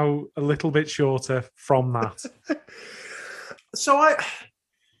now a little bit shorter from that. So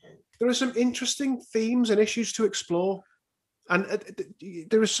there are some interesting themes and issues to explore, and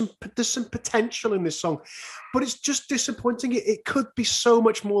there's some potential in this song, but it's just disappointing. It could be so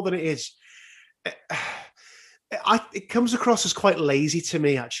much more than it is. It comes across as quite lazy to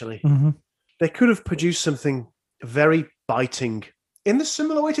me, actually. Mm-hmm. They could have produced something very biting in the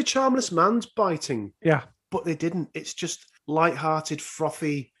similar way to Charmless Man's biting. Yeah. But they didn't. It's just light-hearted,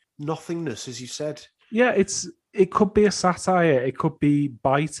 frothy nothingness, as you said. Yeah, it could be a satire, it could be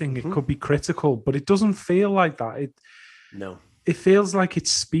biting, it could be critical, but it doesn't feel like that. No. It feels like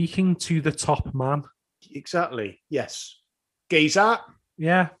it's speaking to the top man. Exactly. Yes. Geezer.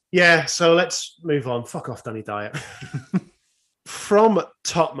 Yeah. Yeah, so let's move on. Fuck off, Danny Dyer. From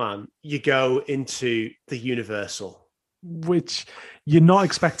Top Man, you go into the Universal. Which you're not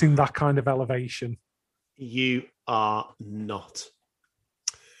expecting that kind of elevation. You are not.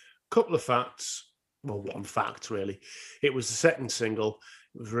 Couple of facts. Well, one fact, really. It was the second single.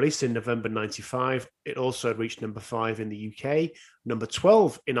 It was released in November 95. It also reached number 5 in the UK, number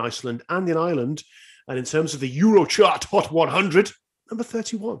 12 in Iceland and in Ireland. And in terms of the Eurochart Hot 100, number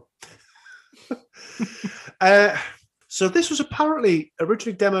 31. So this was apparently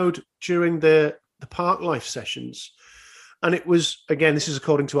originally demoed during the Parklife sessions. And it was, again, this is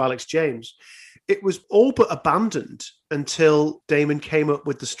according to Alex James, it was all but abandoned until Damon came up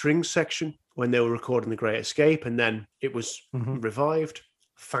with the strings section when they were recording The Great Escape, and then it was revived,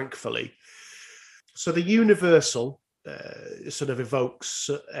 thankfully. So the Universal sort of evokes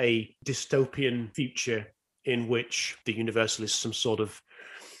a dystopian future in which the Universal is some sort of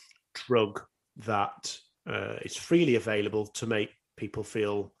drug that is freely available to make people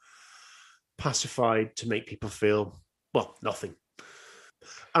feel pacified, to make people feel, well, nothing.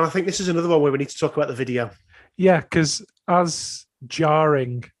 And I think this is another one where we need to talk about the video. Yeah, because as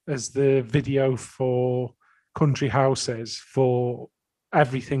jarring as the video for Country House is for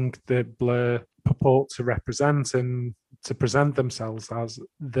everything that Blur purport to represent and to present themselves as,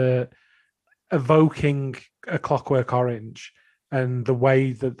 the evoking A Clockwork Orange and the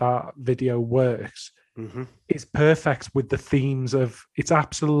way that video works is perfect with the themes of, it's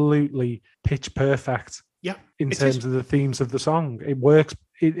absolutely pitch perfect. Yeah, in terms of the themes of the song, it works.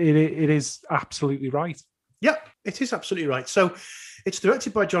 It is absolutely right. Yeah, it is absolutely right. So, it's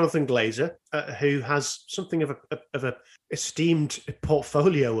directed by Jonathan Glazer, who has something of a esteemed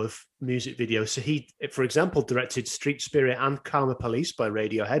portfolio of music videos. So he, for example, directed Street Spirit and Karma Police by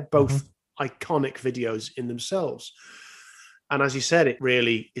Radiohead, both iconic videos in themselves. And as you said, it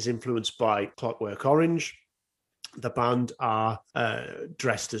really is influenced by Clockwork Orange. The band are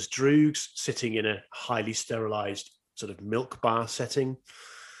dressed as droogs, sitting in a highly sterilized sort of milk bar setting.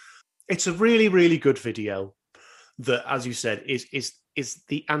 It's a really, really good video that, as you said, is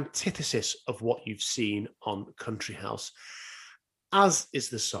the antithesis of what you've seen on Country House, as is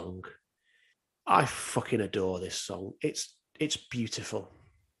the song. I fucking adore this song. It's beautiful.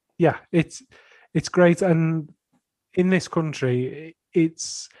 Yeah, it's great. And in this country,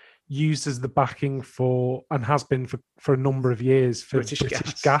 it's used as the backing for, and has been for a number of years, for British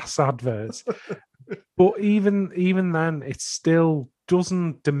gas adverts. But even then, it still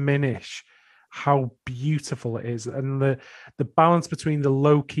doesn't diminish how beautiful it is, and the balance between the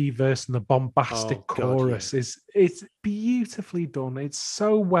low-key verse and the bombastic chorus it's beautifully done. It's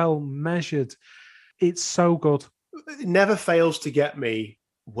so well measured. It's so good. It never fails to get me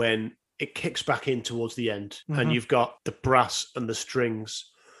when it kicks back in towards the end and you've got the brass and the strings.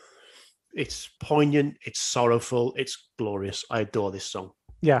 It's poignant, it's sorrowful, it's glorious. I adore this song.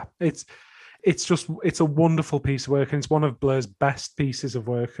 Yeah, it's a wonderful piece of work, and it's one of Blur's best pieces of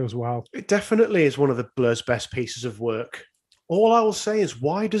work as well. It definitely is one of the Blur's best pieces of work. All I will say is,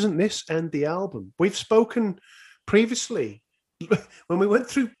 why doesn't this end the album? We've spoken previously when we went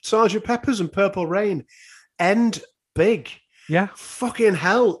through Sgt. Pepper's and Purple Rain. End big. Yeah. Fucking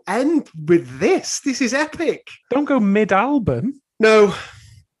hell, end with this. This is epic. Don't go mid-album. No.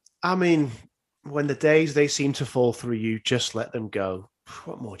 I mean, when the days they seem to fall through you, just let them go.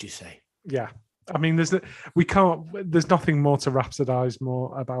 What more do you say? Yeah. I mean, there's nothing more to rhapsodize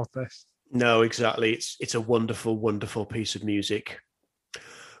more about this. No, exactly. It's a wonderful, wonderful piece of music.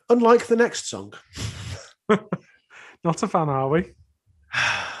 Unlike the next song. Not a fan, are we?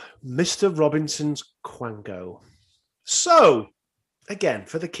 Mr. Robinson's Quango. So, again,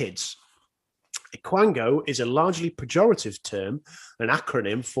 for the kids, a Quango is a largely pejorative term, an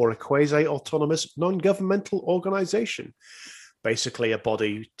acronym for a quasi-autonomous non-governmental organisation. Basically a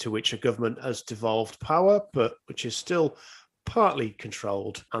body to which a government has devolved power, but which is still partly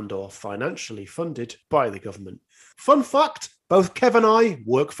controlled and or financially funded by the government. Fun fact, both Kev and I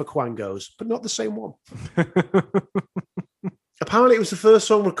work for Quangos, but not the same one. Apparently it was the first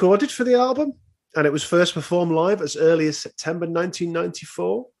song recorded for the album, and it was first performed live as early as September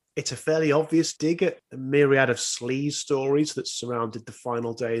 1994. It's a fairly obvious dig at the myriad of sleaze stories that surrounded the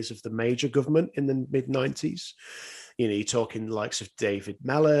final days of the Major government in the mid-90s. You know, you're talking the likes of David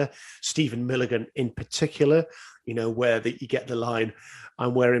Mellor, Stephen Milligan in particular, you know, where you get the line,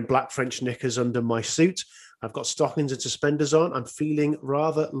 I'm wearing black French knickers under my suit. I've got stockings and suspenders on. I'm feeling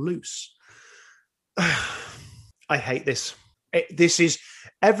rather loose. I hate this. This is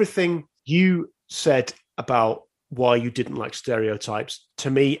everything you said about why you didn't like Stereotypes, to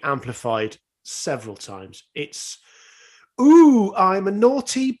me, amplified several times. It's, ooh, I'm a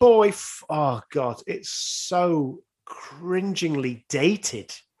naughty boy. Oh, God, it's so cringingly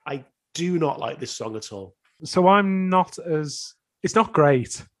dated. I do not like this song at all. So it's not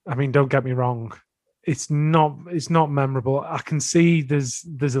great. I mean, don't get me wrong. It's not memorable. I can see there's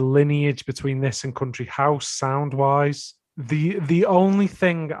a lineage between this and Country House sound-wise. The only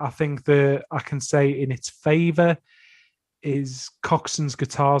thing I think that I can say in its favour is Coxon's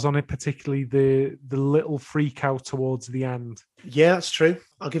guitars on it, particularly the little freak out towards the end. Yeah, that's true.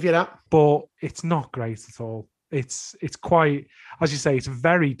 I'll give you that. But it's not great at all. It's quite, as you say, it's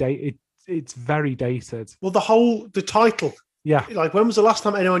very dated. It's very dated. Well, the title. Yeah. Like, when was the last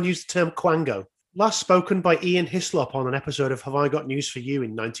time anyone used the term Quango? Last spoken by Ian Hislop on an episode of Have I Got News for You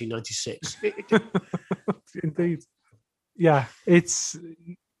in 1996. Indeed. Yeah,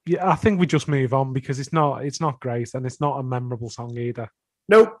 I think we just move on because it's not great and it's not a memorable song either.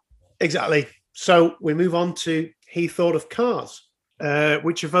 Nope, exactly. So we move on to He Thought of Cars,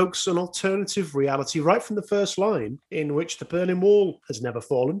 which evokes an alternative reality right from the first line, in which the Berlin Wall has never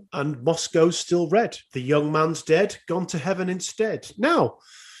fallen and Moscow's still red. The young man's dead, gone to heaven instead. Now,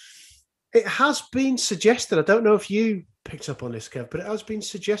 it has been suggested, I don't know if you picked up on this, Kev, but it has been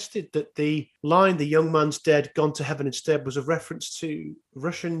suggested that the line, the young man's dead, gone to heaven instead, was a reference to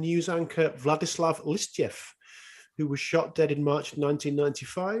Russian news anchor Vladislav Listyev, who was shot dead in March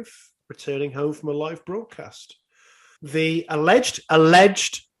 1995, returning home from a live broadcast. The alleged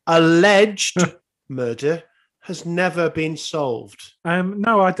murder has never been solved.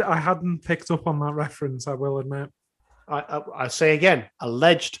 No, I hadn't picked up on that reference, I will admit. I say again,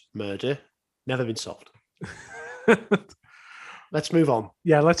 alleged murder, never been solved. Let's move on.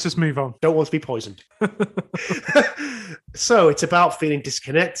 Yeah, let's just move on. Don't want to be poisoned. So it's about feeling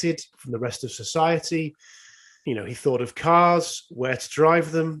disconnected from the rest of society. You know, he thought of cars, where to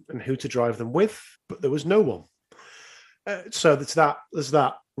drive them, and who to drive them with, but there was no one. So there's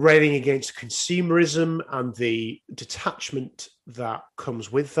that railing against consumerism and the detachment that comes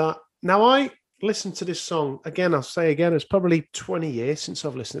with that. Now, I listened to this song again. I'll say again, it's probably 20 years since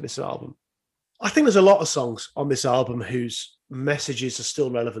I've listened to this album. I think there's a lot of songs on this album whose messages are still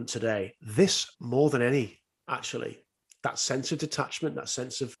relevant today. This more than any, actually. That sense of detachment, that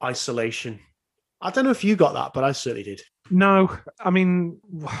sense of isolation. I don't know if you got that, but I certainly did. No, I mean...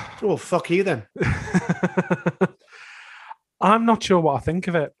 Well, fuck you then. I'm not sure what I think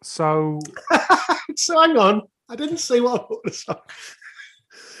of it, so... So hang on. I didn't say what I thought of the song.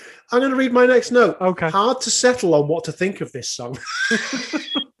 I'm going to read my next note. Okay. Hard to settle on what to think of this song.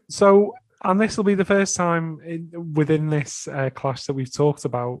 So, and this will be the first time within this clash that we've talked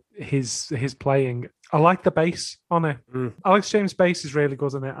about his playing. I like the bass on it. Alex James' bass is really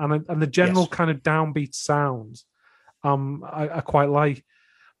good on it, and the general kind of downbeat sound, I quite like.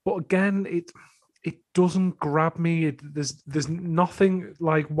 But again, it doesn't grab me. There's nothing,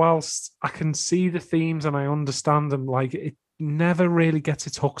 like, whilst I can see the themes and I understand them, like, it never really gets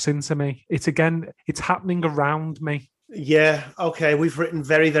its hooks into me. It's happening around me. Yeah, okay, we've written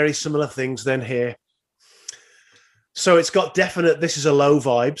very, very similar things then here. So it's got definite This Is a Low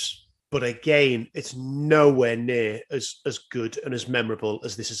vibes, but again, it's nowhere near as good and as memorable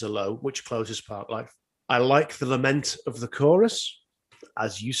as This Is a Low, which closes Park Life. I like the lament of the chorus.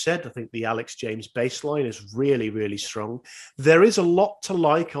 As you said, I think the Alex James bass line is really, really strong. There is a lot to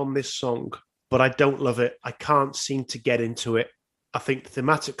like on this song, but I don't love it. I can't seem to get into it. I think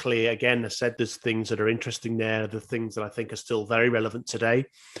thematically, again, I said there's things that are interesting there, the things that I think are still very relevant today.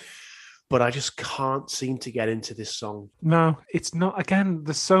 But I just can't seem to get into this song. No, it's not. Again,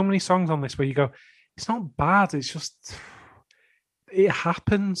 there's so many songs on this where you go, it's not bad. It's just, it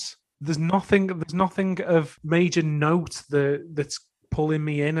happens. There's nothing of major note that's pulling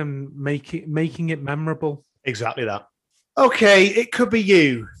me in and making it memorable. Exactly that. Okay, It Could Be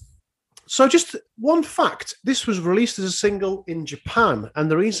You. So just one fact, this was released as a single in Japan.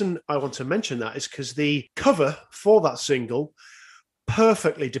 And the reason I want to mention that is because the cover for that single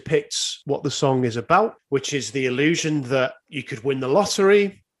perfectly depicts what the song is about, which is the illusion that you could win the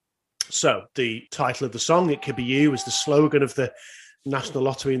lottery. So the title of the song, It Could Be You, is the slogan of the National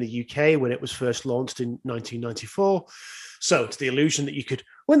Lottery in the UK when it was first launched in 1994. So it's the illusion that you could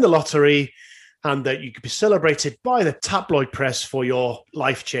win the lottery and that you could be celebrated by the tabloid press for your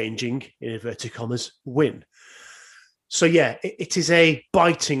life-changing, in inverted commas, win. So yeah, it is a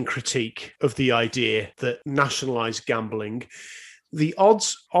biting critique of the idea that nationalised gambling, the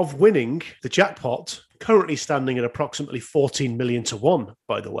odds of winning the jackpot, currently standing at approximately 14 million to 1,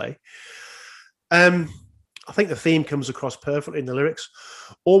 by the way. I think the theme comes across perfectly in the lyrics.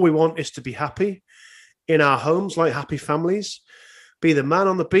 All we want is to be happy in our homes like happy families. Be the man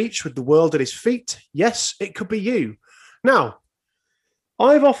on the beach with the world at his feet. Yes, it could be you. Now,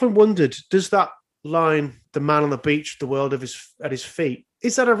 I've often wondered, does that line, the man on the beach, the world at his feet,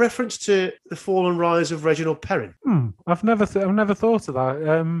 is that a reference to The Fall and Rise of Reginald Perrin? I've never thought of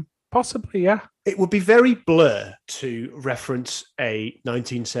that. Possibly, yeah. It would be very Blur to reference a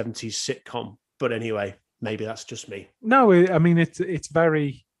 1970s sitcom, but anyway, maybe that's just me. No, I mean it's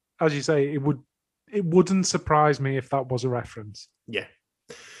very, as you say, it wouldn't surprise me if that was a reference. Yeah.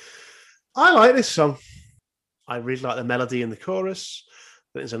 I like this song. I really like the melody in the chorus.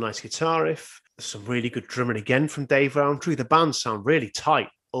 There's a nice guitar riff. There's some really good drumming again from Dave Rowntree. The band sound really tight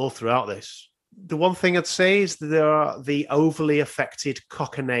all throughout this. The one thing I'd say is that the overly affected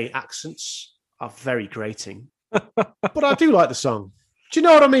Cockney accents are very grating. But I do like the song. Do you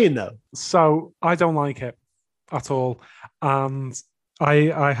know what I mean, though? So I don't like it at all. And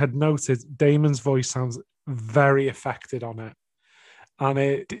I had noted Damon's voice sounds very affected on it. And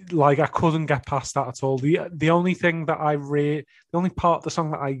I couldn't get past that at all. The only thing that the only part of the song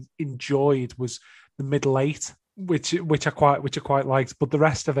that I enjoyed was the middle eight, which I quite liked. But the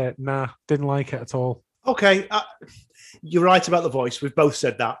rest of it, didn't like it at all. Okay, you're right about the voice. We've both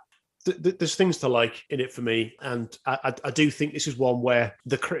said that. There's things to like in it for me, and I do think this is one where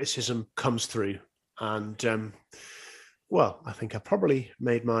the criticism comes through. And well, I think I probably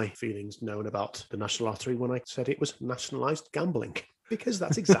made my feelings known about the National Lottery when I said it was nationalised gambling, because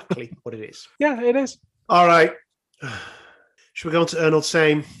that's exactly what it is. Yeah, it is. All right. Should we go on to Ernest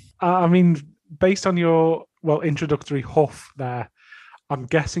Same? I mean, based on your, introductory huff there, I'm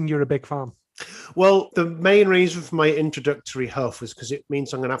guessing you're a big fan. Well, the main reason for my introductory huff is because it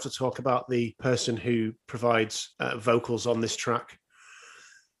means I'm going to have to talk about the person who provides vocals on this track.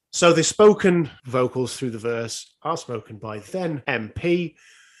 So the spoken vocals through the verse are spoken by then MP,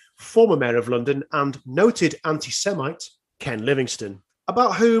 former Mayor of London, and noted anti-Semite Ken Livingstone,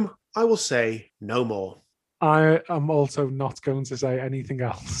 about whom I will say no more. I am also not going to say anything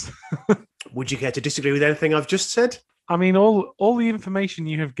else. Would you care to disagree with anything I've just said? I mean, all the information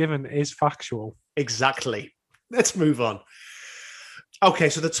you have given is factual. Exactly. Let's move on. Okay,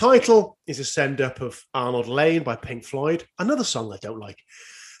 so the title is a send-up of Arnold Lane by Pink Floyd, another song I don't like.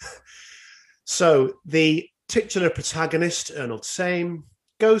 So the titular protagonist, Ernest Same,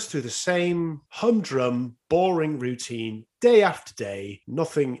 goes through the same humdrum, boring routine day after day.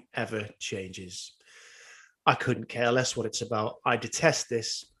 Nothing ever changes. I couldn't care less what it's about. I detest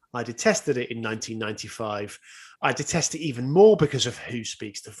this. I detested it in 1995. I detest it even more because of who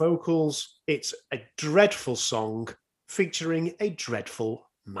speaks the vocals. It's a dreadful song featuring a dreadful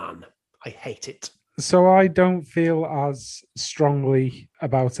man. I hate it. So I don't feel as strongly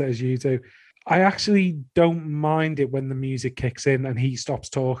about it as you do. I actually don't mind it when the music kicks in and he stops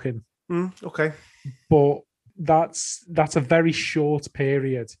talking. Okay. But that's a very short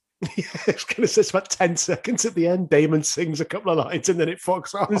period. Yeah, I was going to say it's about 10 seconds at the end. Damon sings a couple of lines and then it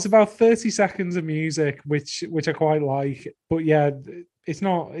fucks off. There's about 30 seconds of music, which I quite like. But yeah, it's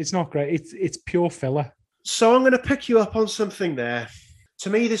not great. It's pure filler. So I'm going to pick you up on something there. To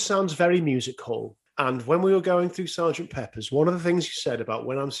me, this sounds very music hall. And when we were going through Sgt. Pepper's, one of the things you said about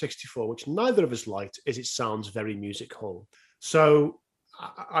When I'm 64, which neither of us liked, is it sounds very music hall. So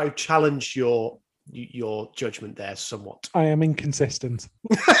I challenge your your judgment there somewhat. I am inconsistent.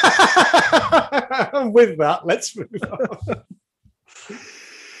 With that, let's move on.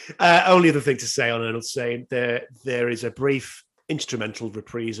 Only other thing to say on Arnold Sane, there is a brief instrumental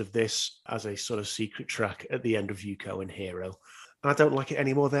reprise of this as a sort of secret track at the end of Yuko and Hero. And I don't like it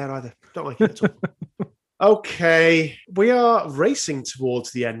anymore there either. Don't like it at all. Okay, we are racing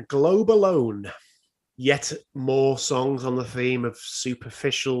towards the end. Globe Alone. Yet more songs on the theme of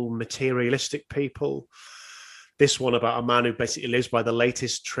superficial, materialistic people. This one about a man who basically lives by the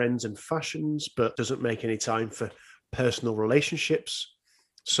latest trends and fashions, but doesn't make any time for personal relationships.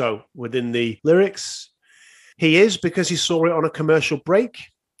 So within the lyrics, he is because he saw it on a commercial break.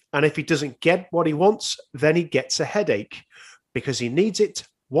 And if he doesn't get what he wants, then he gets a headache because he needs it,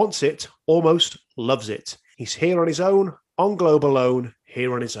 wants it, almost loves it. He's here on his own, on Globe Alone,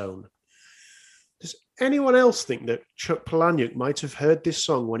 here on his own. Does anyone else think that Chuck Palahniuk might have heard this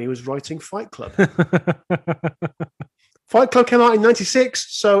song when he was writing Fight Club? Fight Club came out in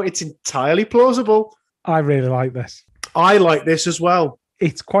 96, so it's entirely plausible. I really like this. I like this as well.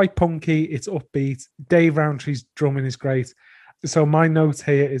 It's quite punky. It's upbeat. Dave Roundtree's drumming is great. So my note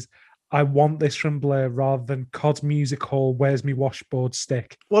here is, I want this from Blur rather than COD Music Hall, Where's Me Washboard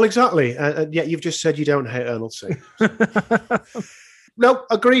Stick? Well, exactly. And yet you've just said you don't hate Arnold Sane. No,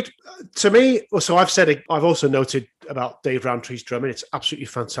 agreed. To me, so I've also noted about Dave Roundtree's drumming. It's absolutely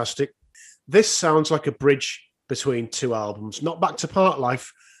fantastic. This sounds like a bridge between two albums, not back to Part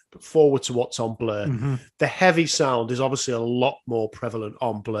Life, but forward to what's on Blur. Mm-hmm. The heavy sound is obviously a lot more prevalent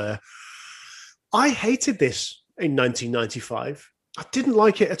on Blur. I hated this in 1995. I didn't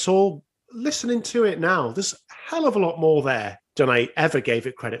like it at all. Listening to it now, there's a hell of a lot more there than I ever gave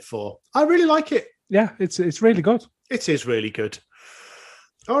it credit for. I really like it. Yeah, it's really good. It is really good.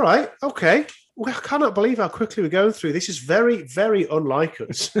 All right, okay. Well, I cannot believe how quickly we're going through. This is very, very unlike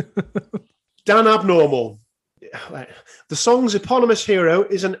us. Dan Abnormal. The song's eponymous hero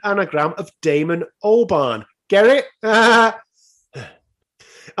is an anagram of Damon Albarn. Get it? I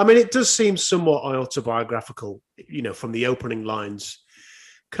mean, it does seem somewhat autobiographical, from the opening lines.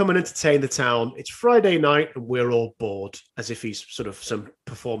 Come and entertain the town. It's Friday night and we're all bored, as if he's sort of some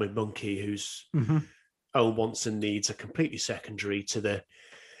performing monkey whose own wants and needs are completely secondary to the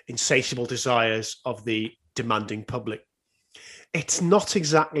insatiable desires of the demanding public. It's not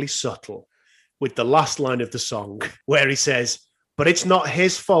exactly subtle with the last line of the song where he says, but it's not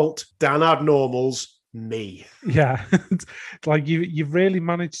his fault, Dan Abnormal's me. Yeah, like you've really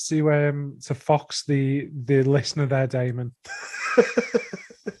managed to fox the listener there, Damon.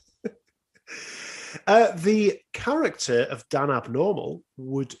 The character of Dan Abnormal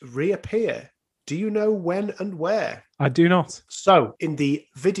would reappear. Do you know when and where? I do not. So, in the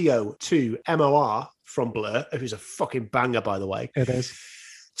video to MOR from Blur, who's a fucking banger, by the way. It is.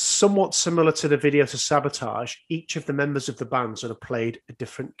 Somewhat similar to the video to Sabotage, each of the members of the band sort of played a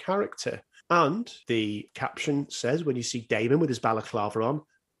different character. And the caption says, when you see Damon with his balaclava on,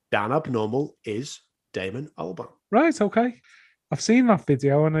 Dan Abnormal is Damon Albarn. Right, okay. I've seen that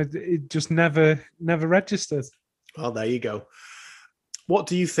video and it just never registered. Well, there you go. What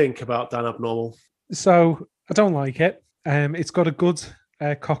do you think about Dan Abnormal? So, I don't like it. It's got a good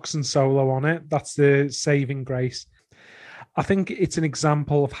Coxsone solo on it. That's the saving grace. I think it's an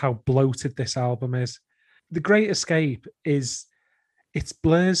example of how bloated this album is. The Great Escape it's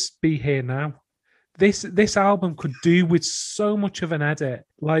Blur's Be Here Now. This album could do with so much of an edit.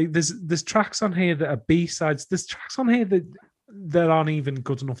 Like there's tracks on here that are B-sides. There's tracks on here that aren't even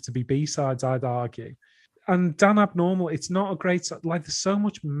good enough to be B-sides, I'd argue. And Dan Abnormal, it's not a great, like there's so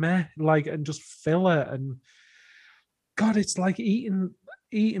much meh, like, and just filler, and God, it's like eating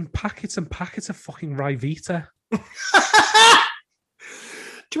packets and packets of fucking Ryvita.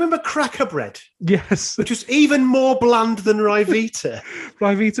 Do you remember Cracker Bread? Yes. Which was even more bland than Ryvita.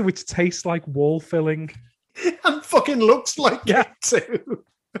 Ryvita, which tastes like wall filling. And fucking looks like it too.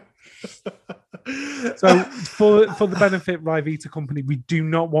 So for the benefit Ryvita Company, we do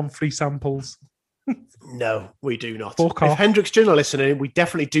not want free samples. No, we do not. Fuck if off. Hendrix Gin are listening, we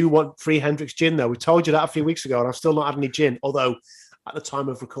definitely do want free Hendrix Gin, though. We told you that a few weeks ago, and I've still not had any gin, although at the time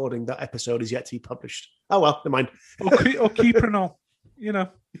of recording, that episode is yet to be published. Oh, well, never mind. Or Kiprenol, Yeah,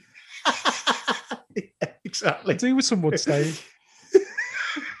 exactly. Do with some wood stage.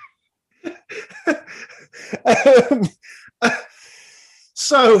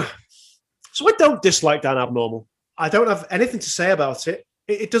 So I don't dislike Dan Abnormal. I don't have anything to say about it.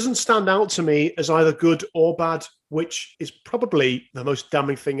 It doesn't stand out to me as either good or bad, which is probably the most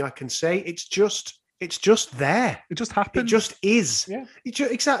damning thing I can say. It's just there. It just happens. It just is. Yeah.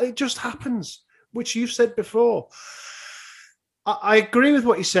 Exactly. It just happens, which you've said before. I agree with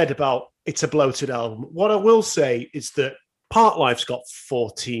what you said about it's a bloated album. What I will say is that Parklife's got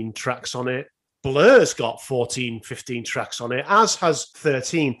 14 tracks on it. Blur's got 14, 15 tracks on it, as has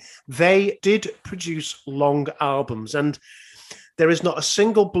 13. They did produce long albums, and there is not a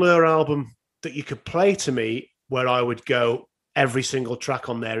single Blur album that you could play to me where I would go, every single track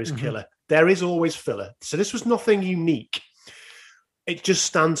on there is killer. There is always filler. So this was nothing unique. It just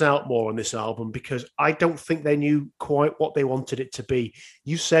stands out more on this album because I don't think they knew quite what they wanted it to be.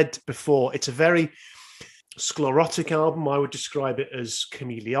 You said before, it's a very sclerotic album. I would describe it as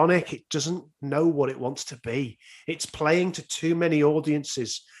chameleonic. It doesn't know what it wants to be. It's playing to too many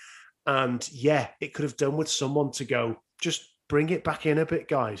audiences. And yeah, it could have done with someone to go, just bring it back in a bit,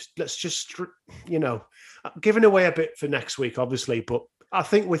 guys. Let's just, giving away a bit for next week, obviously, but I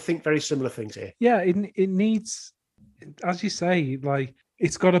think we think very similar things here. Yeah, it needs, as you say, like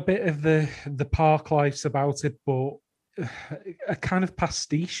it's got a bit of the Parklifes about it, but a kind of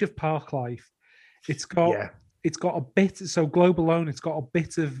pastiche of Parklife. It's got a bit. So Globe Alone, it's got a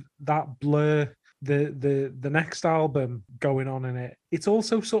bit of that Blur, the next album going on in it. It's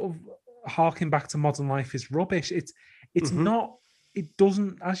also sort of harking back to Modern Life is Rubbish. It's not. It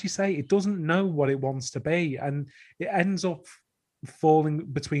doesn't, as you say, it doesn't know what it wants to be, and it ends up falling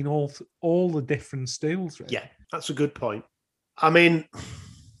between all the different stools. Really. Yeah, that's a good point. I mean,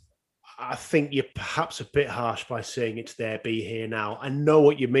 I think you're perhaps a bit harsh by saying it's There Be Here Now. I know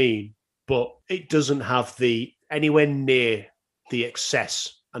what you mean, but it doesn't have anywhere near the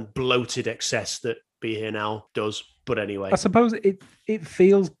excess and bloated excess that Be Here Now does. But anyway, I suppose it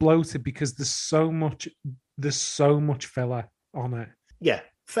feels bloated because there's so much filler on it. Yeah,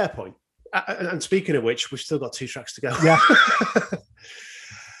 fair point. And speaking of which, we've still got 2 tracks to go. Yeah.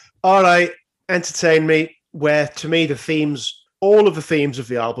 All right, Entertain Me, where to me all of the themes of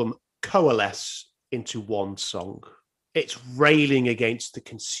the album coalesce into one song. It's railing against the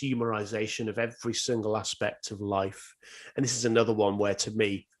consumerization of every single aspect of life. And this is another one where, to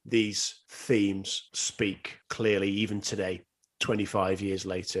me, these themes speak clearly, even today, 25 years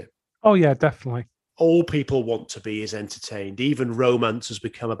later. Oh, yeah, definitely. All people want to be is entertained. Even romance has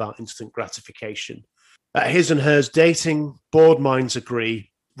become about instant gratification. At his and hers dating, bored minds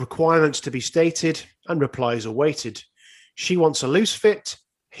agree. Requirements to be stated and replies awaited. She wants a loose fit.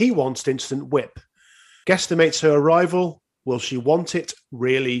 He wants instant whip. Guesstimates her arrival. Will she want it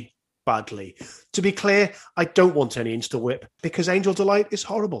really badly? To be clear, I don't want any instant whip because Angel Delight is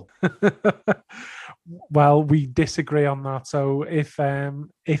horrible. Well, we disagree on that. So if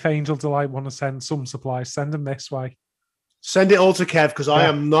Angel Delight want to send some supplies, send them this way. Send it all to Kev because I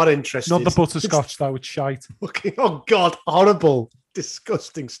am not interested. Not the butterscotch though, it's shite. Okay. Oh God, horrible,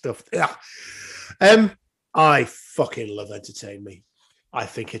 disgusting stuff. Yeah. I fucking love Entertain Me. I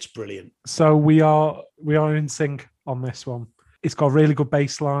think it's brilliant. So we are in sync on this one. It's got a really good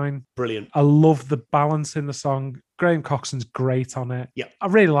bass line. Brilliant. I love the balance in the song. Graham Coxon's great on it. Yeah. I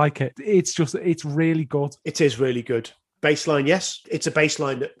really like it. It's really good. It is really good. Bass line, yes. It's a bass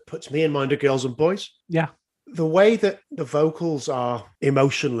line that puts me in mind of Girls and Boys. Yeah. The way that the vocals are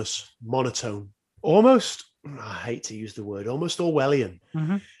emotionless, monotone, almost, I hate to use the word, almost Orwellian.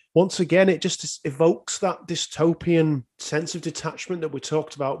 Mm-hmm. Once again, it just evokes that dystopian sense of detachment that we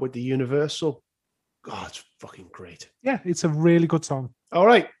talked about with the Universal. God, it's fucking great. Yeah, it's a really good song. All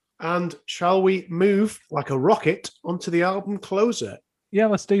right. And shall we move like a rocket onto the album closer? Yeah,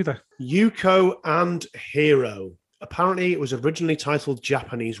 let's do that. Yuko and Hero. Apparently, it was originally titled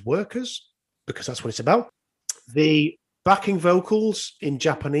Japanese Workers because that's what it's about. The backing vocals in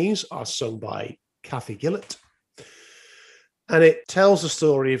Japanese are sung by Kathy Gillett. And it tells the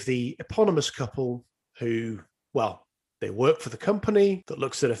story of the eponymous couple who, well, they work for the company that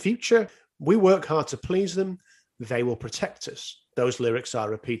looks at a future. We work hard to please them. They will protect us. Those lyrics are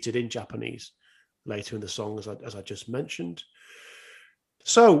repeated in Japanese later in the song, as I just mentioned.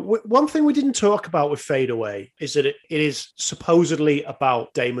 So one thing we didn't talk about with Fade Away is that it is supposedly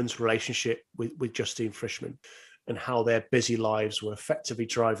about Damon's relationship with Justine Frischmann and how their busy lives were effectively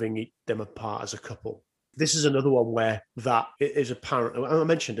driving them apart as a couple. This is another one where that is apparent. I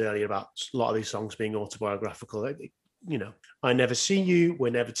mentioned earlier about a lot of these songs being autobiographical. I never see you.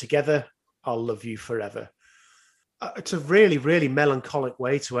 We're never together. I'll love you forever. It's a really, really melancholic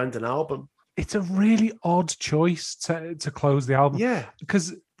way to end an album. It's a really odd choice to close the album. Yeah,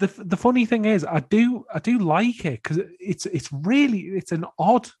 because the funny thing is, I do like it because it's an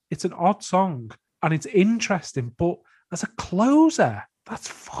odd song and it's interesting. But as a closer, that's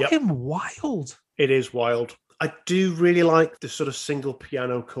fucking wild. It is wild. I do really like the sort of single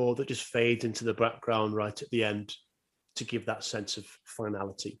piano chord that just fades into the background right at the end to give that sense of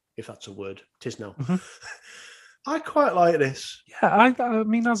finality, if that's a word. It is now. Mm-hmm. I quite like this. Yeah, I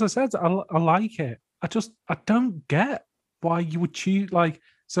mean, as I said, I like it. I don't get why you would choose, like,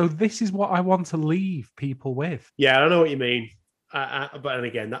 so this is what I want to leave people with. Yeah, I know what you mean. But then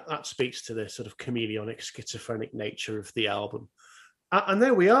again, that speaks to the sort of chameleonic, schizophrenic nature of the album. And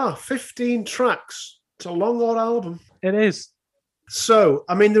there we are, 15 tracks. It's a long old album. It is. So,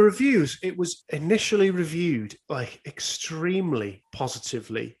 I mean, the reviews, it was initially reviewed like extremely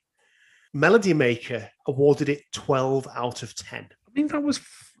positively. Melody Maker awarded it 12 out of 10. I mean, that was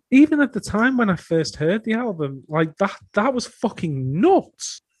even at the time when I first heard the album, like that was fucking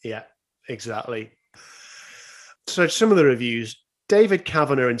nuts. Yeah, exactly. So some of the reviews, David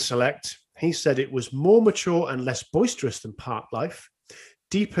Kavanagh in Select, he said it was more mature and less boisterous than Parklife,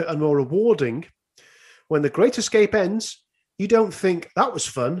 deeper and more rewarding. When The Great Escape ends, you don't think that was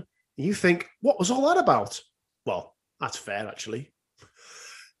fun. You think, what was all that about? Well, that's fair, actually.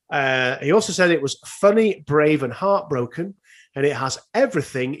 He also said it was funny, brave, and heartbroken, and it has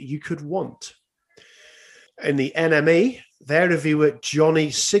everything you could want. In the NME, their reviewer, Johnny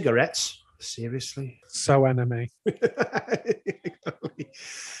Cigarettes, seriously? So NME.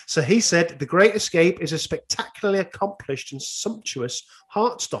 So he said, The Great Escape is a spectacularly accomplished and sumptuous,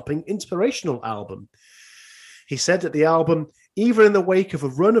 heart-stopping, inspirational album. He said that the album, even in the wake of a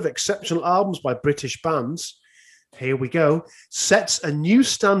run of exceptional albums by British bands, here we go, sets a new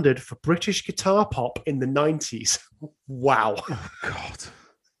standard for British guitar pop in the 90s. Wow. Oh, God.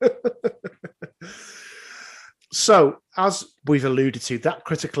 So, as we've alluded to, that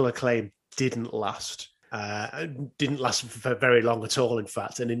critical acclaim didn't last. Didn't last for very long at all, in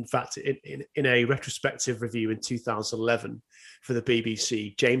fact. And in fact, in a retrospective review in 2011 for the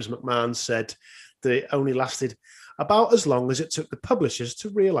BBC, James McMahon said that it only lasted about as long as it took the publishers to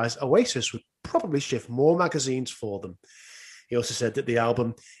realise Oasis would probably shift more magazines for them. He also said that the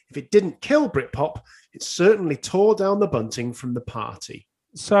album, if it didn't kill Britpop, it certainly tore down the bunting from the party.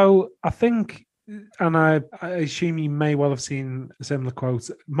 So I think, and I assume you may well have seen a similar quote,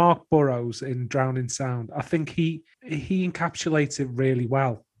 Mark Burrows in Drowning Sound, I think he encapsulates it really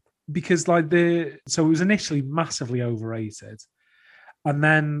well. Because so it was initially massively overrated and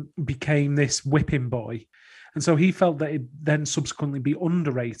then became this whipping boy. And so he felt that it then subsequently be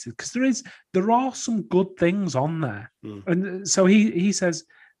underrated because there are some good things on there. And so he says,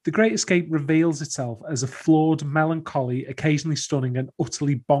 The Great Escape reveals itself as a flawed, melancholy, occasionally stunning and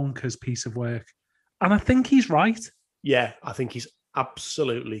utterly bonkers piece of work. And I think he's right. Yeah, I think he's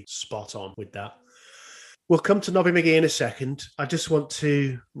absolutely spot on with that. We'll come to Nobby McGee in a second. I just want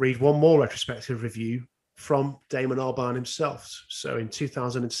to read one more retrospective review from Damon Albarn himself. So in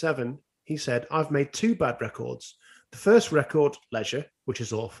 2007, he said, I've made 2 bad records. The first record, Leisure, which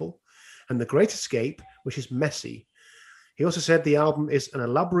is awful, and The Great Escape, which is messy. He also said the album is an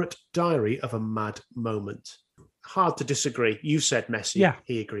elaborate diary of a mad moment. Hard to disagree. You said messy. Yeah.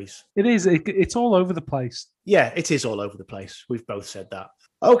 He agrees. It is. It's all over the place. Yeah, it is all over the place. We've both said that.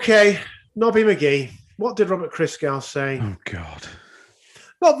 Okay, Nobby McGee. What did Robert Christgau say? Oh, God.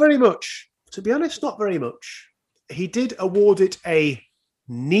 Not very much. To be honest, not very much. He did award it a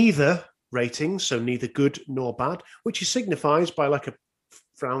neither rating, so neither good nor bad, which he signifies by like a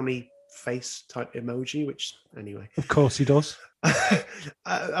frowny face type emoji, which anyway. Of course he does.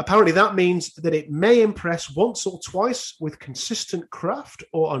 Apparently that means that it may impress once or twice with consistent craft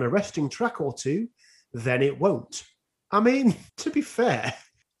or an arresting track or two, then it won't. I mean, to be fair,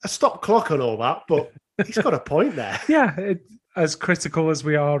 a stop clock on all that, but he's got a point there. Yeah, as critical as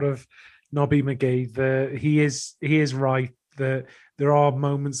we are of Nobby McGee, he is right that there are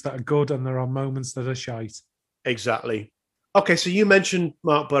moments that are good and there are moments that are shite. Exactly. Okay, so you mentioned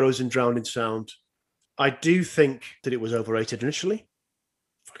Mark Burrows in Drowning Sound. I do think that it was overrated initially.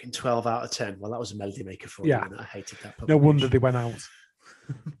 Fucking 12 out of 10. Well, that was a Melody Maker for you. I hated that publication. No wonder they went out.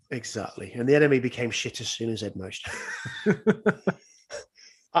 Exactly. And the enemy became shit as soon as Ed merged.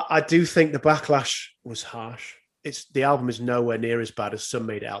 I do think the backlash was harsh. The album is nowhere near as bad as some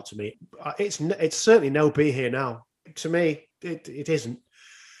made it out to me. It's certainly no Be Here Now. To me, it isn't.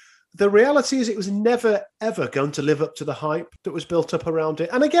 The reality is it was never, ever going to live up to the hype that was built up around it.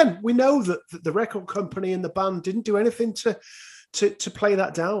 And again, we know that the record company and the band didn't do anything to play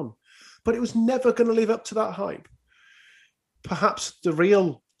that down. But it was never going to live up to that hype. Perhaps the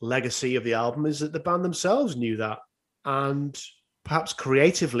real legacy of the album is that the band themselves knew that. And perhaps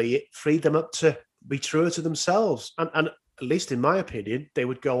creatively, it freed them up to be truer to themselves. And at least in my opinion, they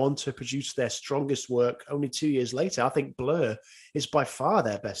would go on to produce their strongest work only 2 years later. I think Blur is by far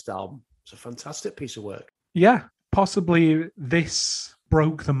their best album. It's a fantastic piece of work. Yeah, possibly this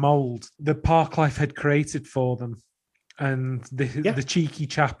broke the mold that Parklife had created for them. and the cheeky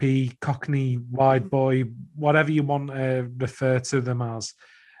chappy, cockney, wide boy, whatever you want to refer to them as.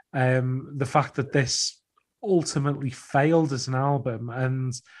 The fact that this ultimately failed as an album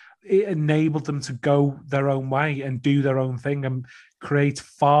and it enabled them to go their own way and do their own thing and create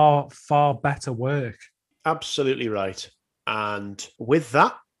far, far better work. Absolutely right. And with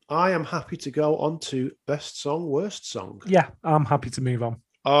that, I am happy to go on to best song, worst song. Yeah, I'm happy to move on.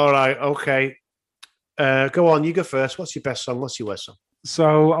 All right, okay. Go on, you go first. What's your best song? What's your worst song?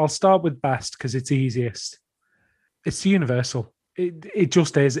 So I'll start with best because it's easiest. It's Universal. It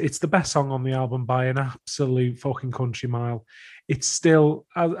just is. It's the best song on the album by an absolute fucking country mile. It's still,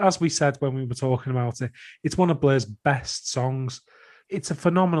 as we said when we were talking about it, it's one of Blur's best songs. It's a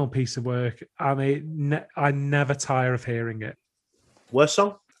phenomenal piece of work, and I never tire of hearing it. Worst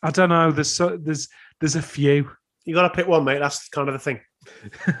song? I don't know. There's a few. You got to pick one, mate. That's kind of the thing.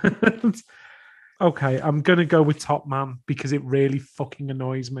 Okay, I'm gonna go with Top Man because it really fucking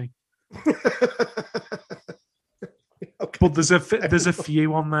annoys me. Okay. But there's a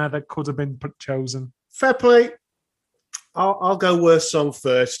few on there that could have been chosen. Fair play. I'll go worst song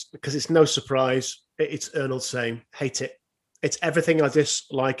first because it's no surprise. It's Ernal Same. Hate it. It's everything I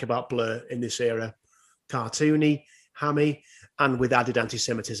dislike about Blur in this era. Cartoony, hammy, and with added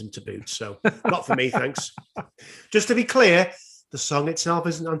anti-Semitism to boot. So not for me, thanks. Just to be clear, the song itself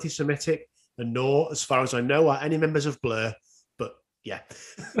isn't anti-Semitic, and nor, as far as I know, are any members of Blur. But yeah.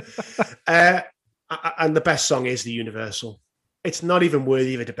 And the best song is The Universal. It's not even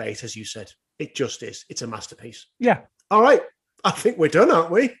worthy of a debate, as you said. It just is. It's a masterpiece. Yeah. All right. I think we're done, aren't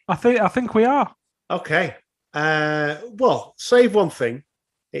we? I think we are. Okay. Well, save one thing.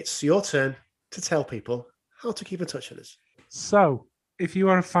 It's your turn to tell people how to keep in touch with us. So, if you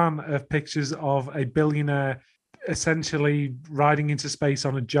are a fan of pictures of a billionaire essentially riding into space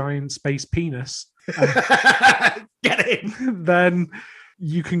on a giant space penis, get it, then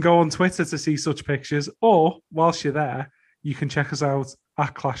you can go on Twitter to see such pictures, or whilst you're there, you can check us out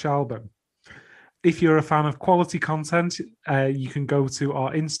at Clash Album. If you're a fan of quality content, you can go to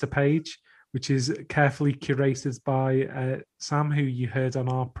our Insta page, which is carefully curated by Sam, who you heard on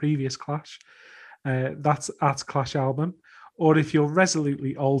our previous Clash. That's at Clash Album. Or if you're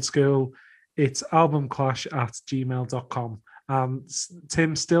resolutely old school, it's albumclash@gmail.com. And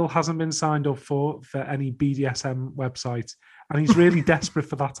Tim still hasn't been signed up for any BDSM website. And he's really desperate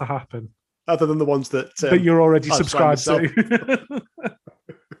for that to happen. Other than the ones that you're already subscribed to.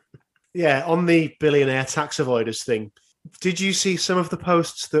 Yeah, on the billionaire tax avoiders thing, did you see some of the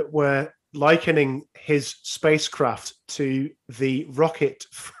posts that were likening his spacecraft to the rocket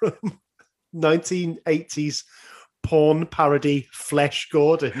from 1980s porn parody Flesh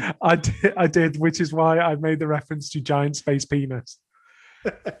Gordon? I did, which is why I made the reference to giant space penis.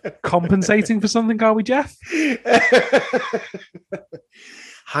 Compensating for something, are we, Jeff?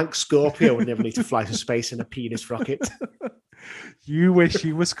 Hank Scorpio would never need to fly to space in a penis rocket. You wish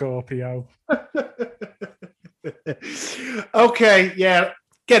you were Scorpio. Okay, yeah,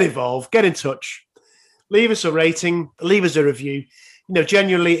 get involved, get in touch, leave us a rating, leave us a review.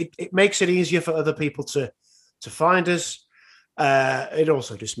 Genuinely, it makes it easier for other people to find us. It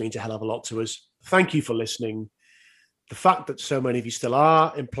also just means a hell of a lot to us. Thank you for listening. The fact that so many of you still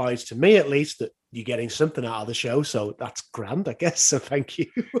are implies to me, at least, that you're getting something out of the show. So that's grand, I guess. So thank you.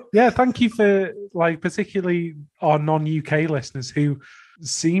 Yeah, thank you for, particularly our non-UK listeners who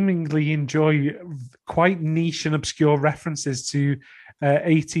seemingly enjoy quite niche and obscure references to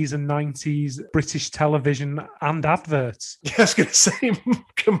 80s and 90s British television and adverts. Yeah, I was going to say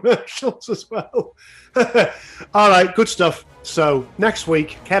commercials as well. All right, good stuff. So next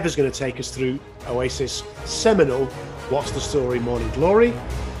week, Kev is going to take us through Oasis' seminal What's the Story? Morning Glory.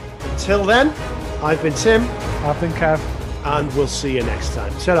 Until then, I've been Tim. I've been Kev. And we'll see you next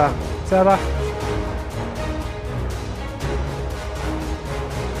time. Ta-da. Ta-da.